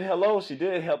 And then, she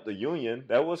did help the Union.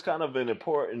 That was kind of an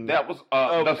important. That was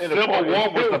the Civil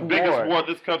War was the biggest war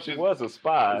this country. She was a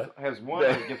spy. Has won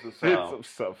against itself. Some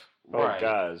stuff. Right. Oh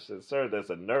gosh, and served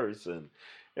as a nurse and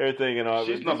everything and all.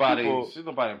 She's nobody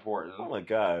important. Oh my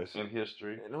gosh, in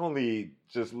history, and only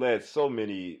just led so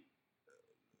many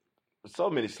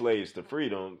slaves to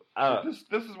freedom.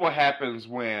 This is what happens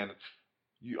when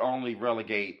you only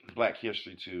relegate Black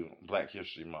History to Black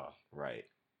History Month. Right.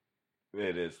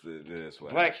 It is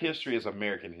what Black history is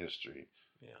American history.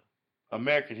 Yeah.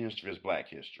 American history is Black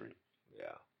history.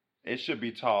 Yeah. It should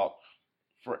be taught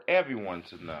for everyone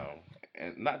to know,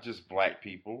 and not just Black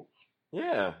people.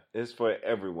 Yeah, it's for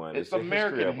everyone. It's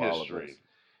American history.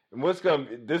 And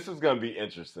this is gonna be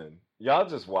interesting. Y'all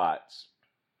just watch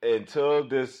until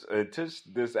this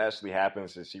actually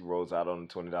happens and she rolls out on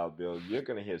the $20 bill. You're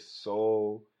gonna hear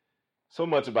so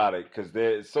much about it because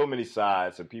there's so many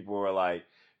sides and people are like,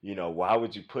 why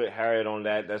would you put Harriet on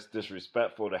that? That's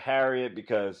disrespectful to Harriet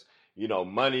because,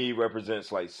 money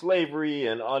represents like slavery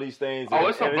and all these things. Oh,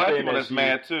 it's some Black people that's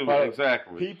mad too.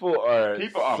 Exactly. People are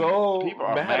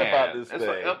mad about this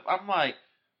thing. I'm like,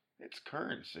 it's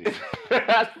currency.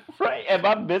 Right. Am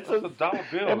I missing? It's a dollar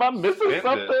bill. Am I missing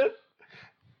something?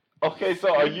 Okay,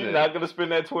 so are you not going to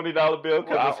spend that $20 bill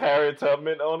because it's Harriet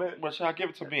Tubman on it? Well, y'all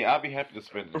give it to me. I'll be happy to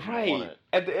spend it. Right.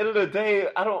 At the end of the day,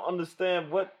 I don't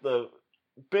understand what the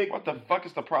fuck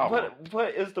is the problem?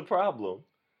 What is the problem?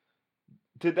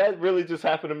 Did that really just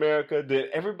happen in America?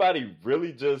 Did everybody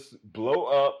really just blow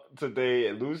up today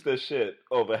and lose their shit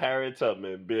over Harriet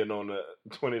Tubman being on a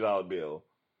 $20 bill?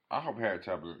 I hope Harriet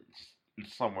Tubman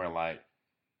is somewhere like,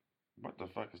 what the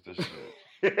fuck is this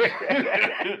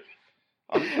shit?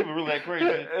 Are these people really that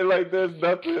crazy? Like, there's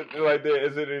nothing, like, there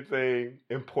isn't anything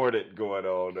important going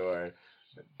on, or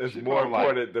it's more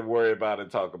important to worry about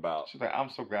and talk about. She's like, I'm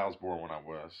so glad I was born when I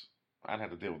was. I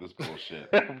didn't have to deal with this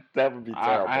bullshit. That would be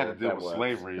terrible. I had to deal with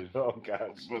slavery. Oh,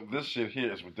 gosh. But this shit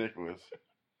here is ridiculous.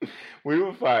 We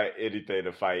would find anything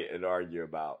to fight and argue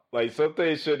about. Like, some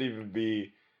things shouldn't even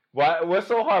be. What's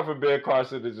so hard for Ben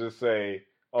Carson to just say,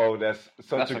 oh, that's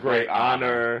a great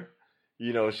honor.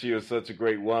 She was such a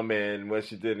great woman, what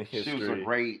she did in history. She was a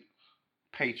great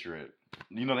patriot.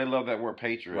 They love that word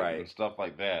patriot and stuff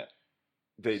like that.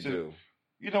 They do.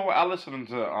 You know what? I listen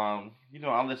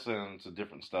to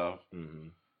different stuff. Mm-hmm.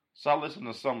 So I listened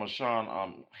to some of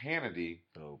Sean Hannity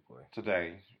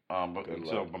today. But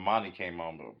until Bomani came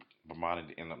on, but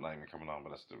Bomani ended up not even coming on,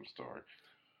 but that's a different story.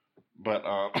 But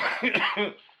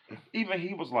even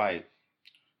he was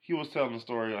telling the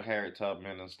story of Harriet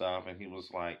Tubman and stuff, and he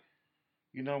was like,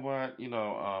 you know what?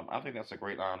 I think that's a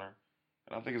great honor.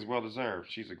 And I think it's well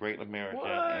deserved. She's a great American,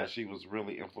 and she was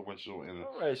really influential in the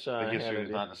history of the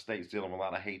United States, dealing with a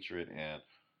lot of hatred and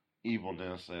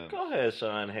evilness. And go ahead,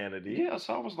 Sean Hannity. Yeah,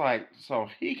 so I was like, so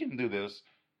he can do this.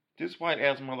 This white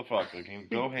ass motherfucker can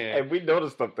go ahead. And we know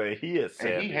the stuff that he has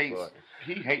said. And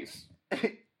he hates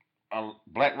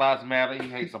Black Lives Matter. He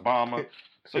hates Obama.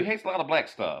 So he hates a lot of black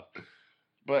stuff.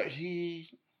 But he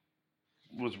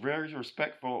was very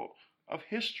respectful of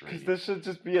history. Because this should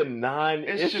just be a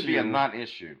non-issue. It should be a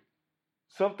non-issue.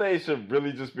 Some things should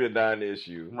really just be a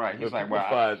non-issue. Right. He's like,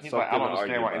 I don't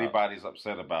understand why anybody's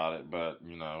upset about it, but,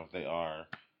 they are.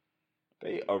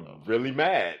 They are really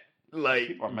mad. Like,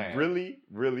 people are mad. Really,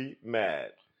 really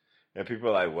mad. And people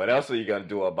are like, what else are you going to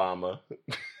do, Obama?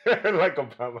 Like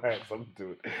Obama had something to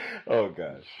do. Oh,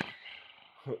 gosh.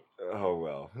 Oh,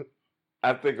 well.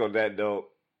 I think on that note,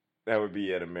 that would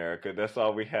be it, America. That's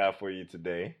all we have for you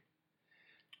today.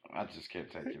 I just can't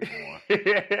take it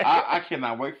anymore. I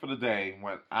cannot wait for the day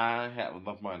when I have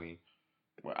enough money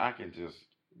where I can just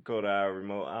go to our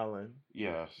remote island.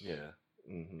 Yes. Yeah.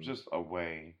 Mm-hmm. Just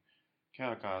away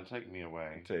Calcon, take me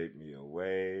away. Take me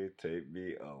away. Take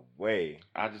me away.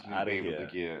 I just need to Outta be able here.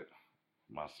 to get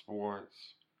my sports,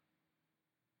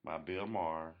 my Bill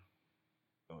Maher,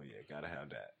 Oh yeah, gotta have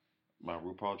that. my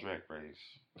RuPaul Drag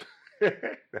Race,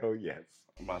 Oh yes.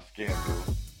 my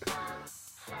Scandal.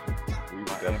 We will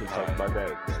definitely talk about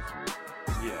that next week.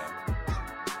 Yeah.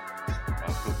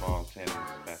 My football, tennis,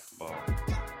 basketball.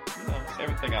 You know,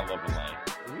 everything I love in life.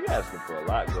 You asking for a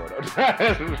lot going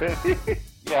on.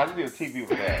 Yeah, I just need a TV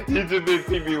with that. You just need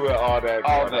TV with all that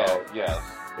All going that, on. yes.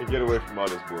 And get away from all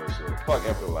this bullshit. Fuck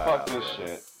That's a lot fuck out this there.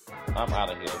 shit. I'm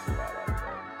out of here. That's a lot out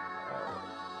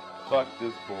there. Fuck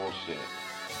this bullshit.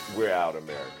 We're out,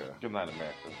 America. Good night,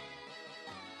 America.